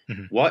exchanges.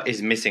 Mm-hmm. What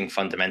is missing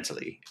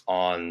fundamentally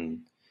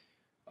on,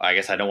 I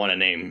guess I don't want to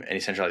name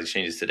any centralized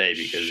exchanges today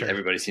because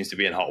everybody seems to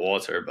be in hot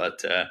water,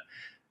 but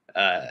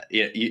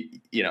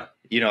you know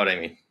what I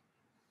mean?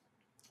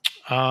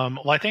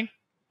 Well, I think,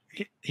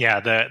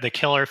 the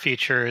killer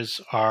features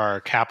are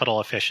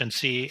capital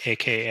efficiency,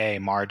 aka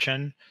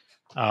margin.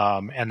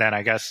 And then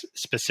I guess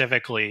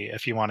specifically,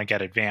 if you want to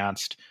get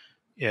advanced,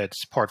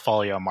 it's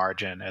portfolio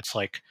margin. It's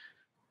like,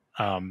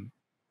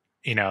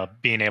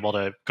 being able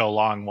to go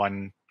long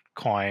one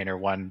coin or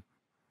one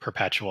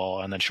perpetual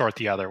and then short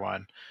the other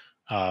one.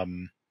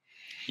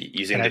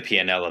 Using the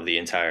P&L of the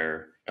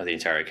entire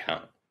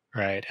account.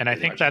 Right. And I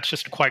think that's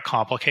just quite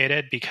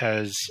complicated,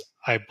 because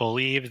I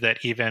believe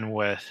that even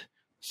with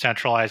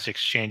centralized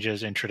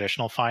exchanges in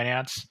traditional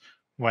finance,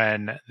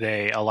 when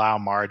they allow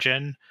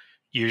margin,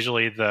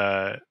 usually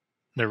the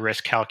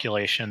risk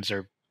calculations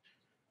are,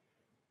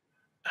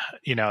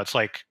 it's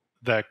like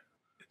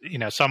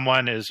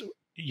someone is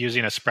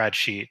using a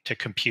spreadsheet to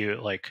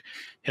compute like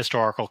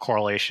historical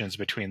correlations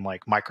between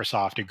like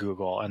Microsoft and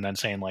Google, and then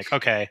saying like,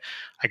 okay,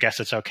 I guess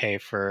it's okay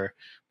for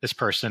this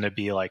person to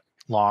be like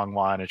long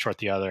one and short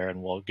the other,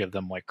 and we'll give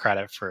them like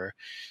credit for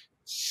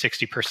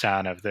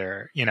 60% of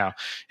their,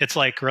 it's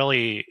like,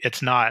 really,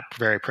 it's not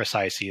very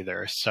precise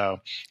either. So,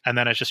 and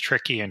then it's just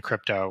tricky in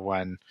crypto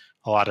when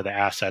a lot of the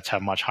assets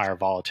have much higher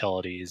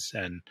volatilities,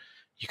 and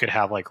you could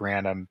have like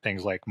random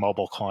things like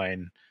mobile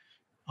coin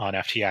on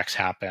FTX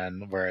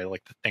happen where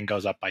like the thing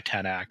goes up by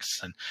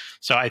 10x. And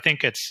so I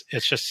think it's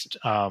just.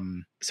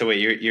 So wait,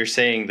 you're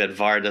saying that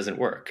VAR doesn't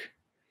work?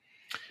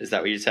 Is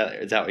that what you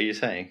said? Is that what you're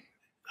saying?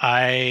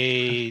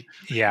 I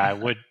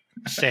would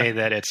say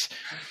that it's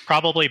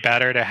probably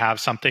better to have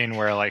something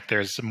where like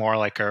there's more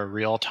like a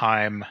real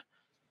time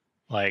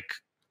like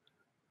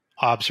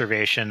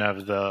observation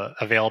of the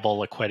available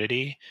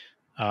liquidity,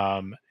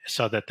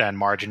 so that then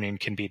margining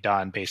can be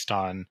done based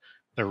on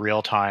the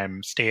real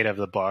time state of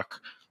the book,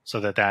 so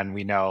that then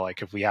we know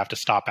like if we have to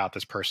stop out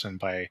this person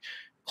by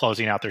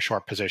closing out their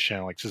short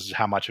position, like this is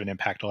how much of an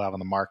impact it'll have on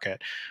the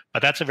market.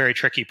 But that's a very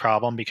tricky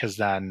problem because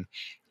then,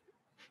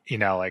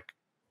 like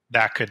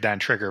that could then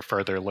trigger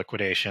further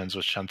liquidations,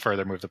 which then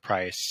further move the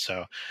price.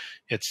 So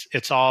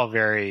it's all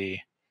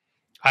very,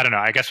 I don't know.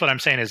 I guess what I'm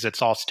saying is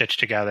it's all stitched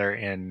together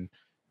in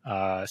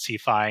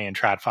CFI and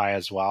TradFi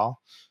as well.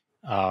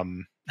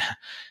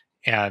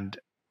 And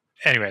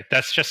anyway,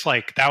 that's just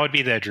like, that would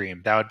be the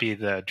dream. That would be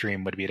the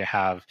dream, would be to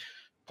have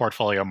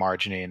portfolio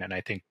margining. And I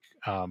think,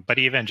 but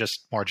even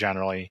just more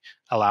generally,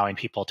 allowing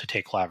people to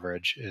take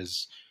leverage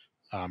is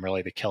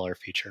really the killer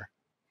feature.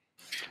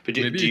 But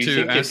maybe do you to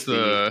think ask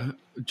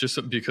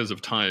just because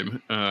of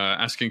time,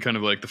 asking kind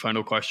of like the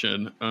final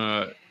question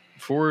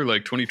for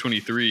like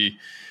 2023,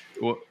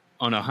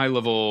 on a high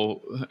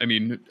level, I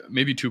mean,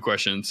 maybe two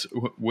questions.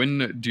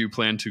 When do you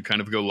plan to kind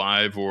of go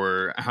live,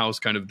 or how's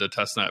kind of the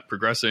testnet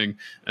progressing?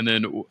 And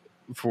then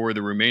for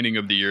the remaining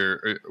of the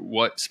year,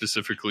 what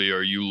specifically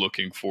are you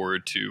looking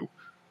forward to?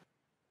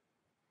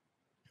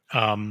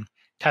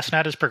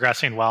 Testnet is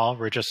progressing well.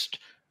 We're just,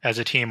 as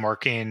a team,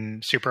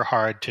 working super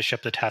hard to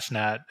ship the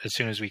testnet as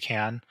soon as we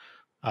can.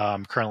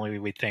 Currently,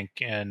 we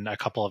think in a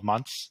couple of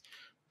months.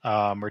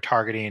 We're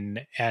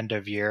targeting end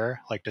of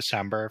year, like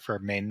December, for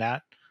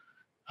mainnet.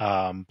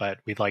 But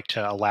we'd like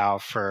to allow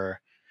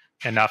for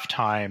enough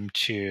time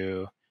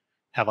to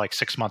have like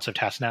 6 months of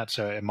testnet,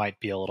 so it might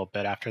be a little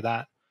bit after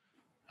that.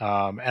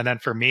 And then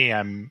for me,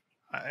 and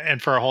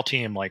for our whole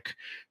team, like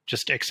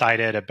just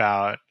excited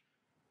about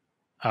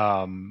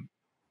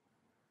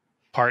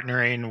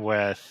partnering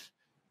with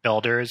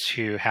builders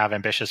who have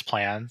ambitious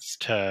plans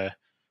to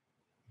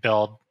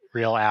build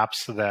real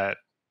apps that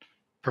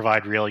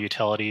provide real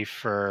utility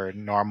for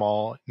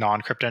normal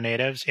non-crypto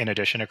natives in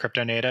addition to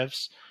crypto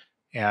natives.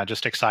 And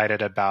just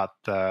excited about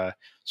the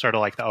sort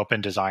of like the open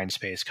design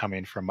space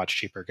coming from much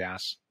cheaper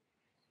gas.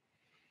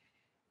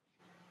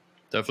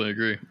 Definitely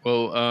agree.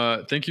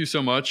 Well, thank you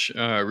so much.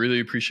 Really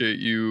appreciate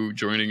you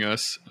joining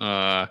us.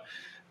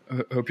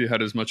 Hope you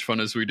had as much fun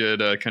as we did,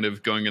 kind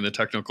of going in the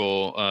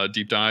technical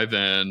deep dive,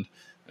 and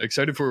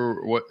excited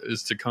for what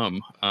is to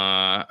come.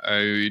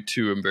 I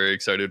too am very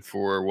excited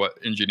for what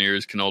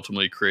engineers can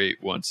ultimately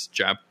create once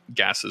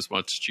gas is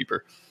much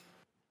cheaper.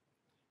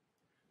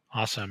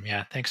 Awesome.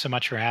 Yeah. Thanks so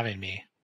much for having me.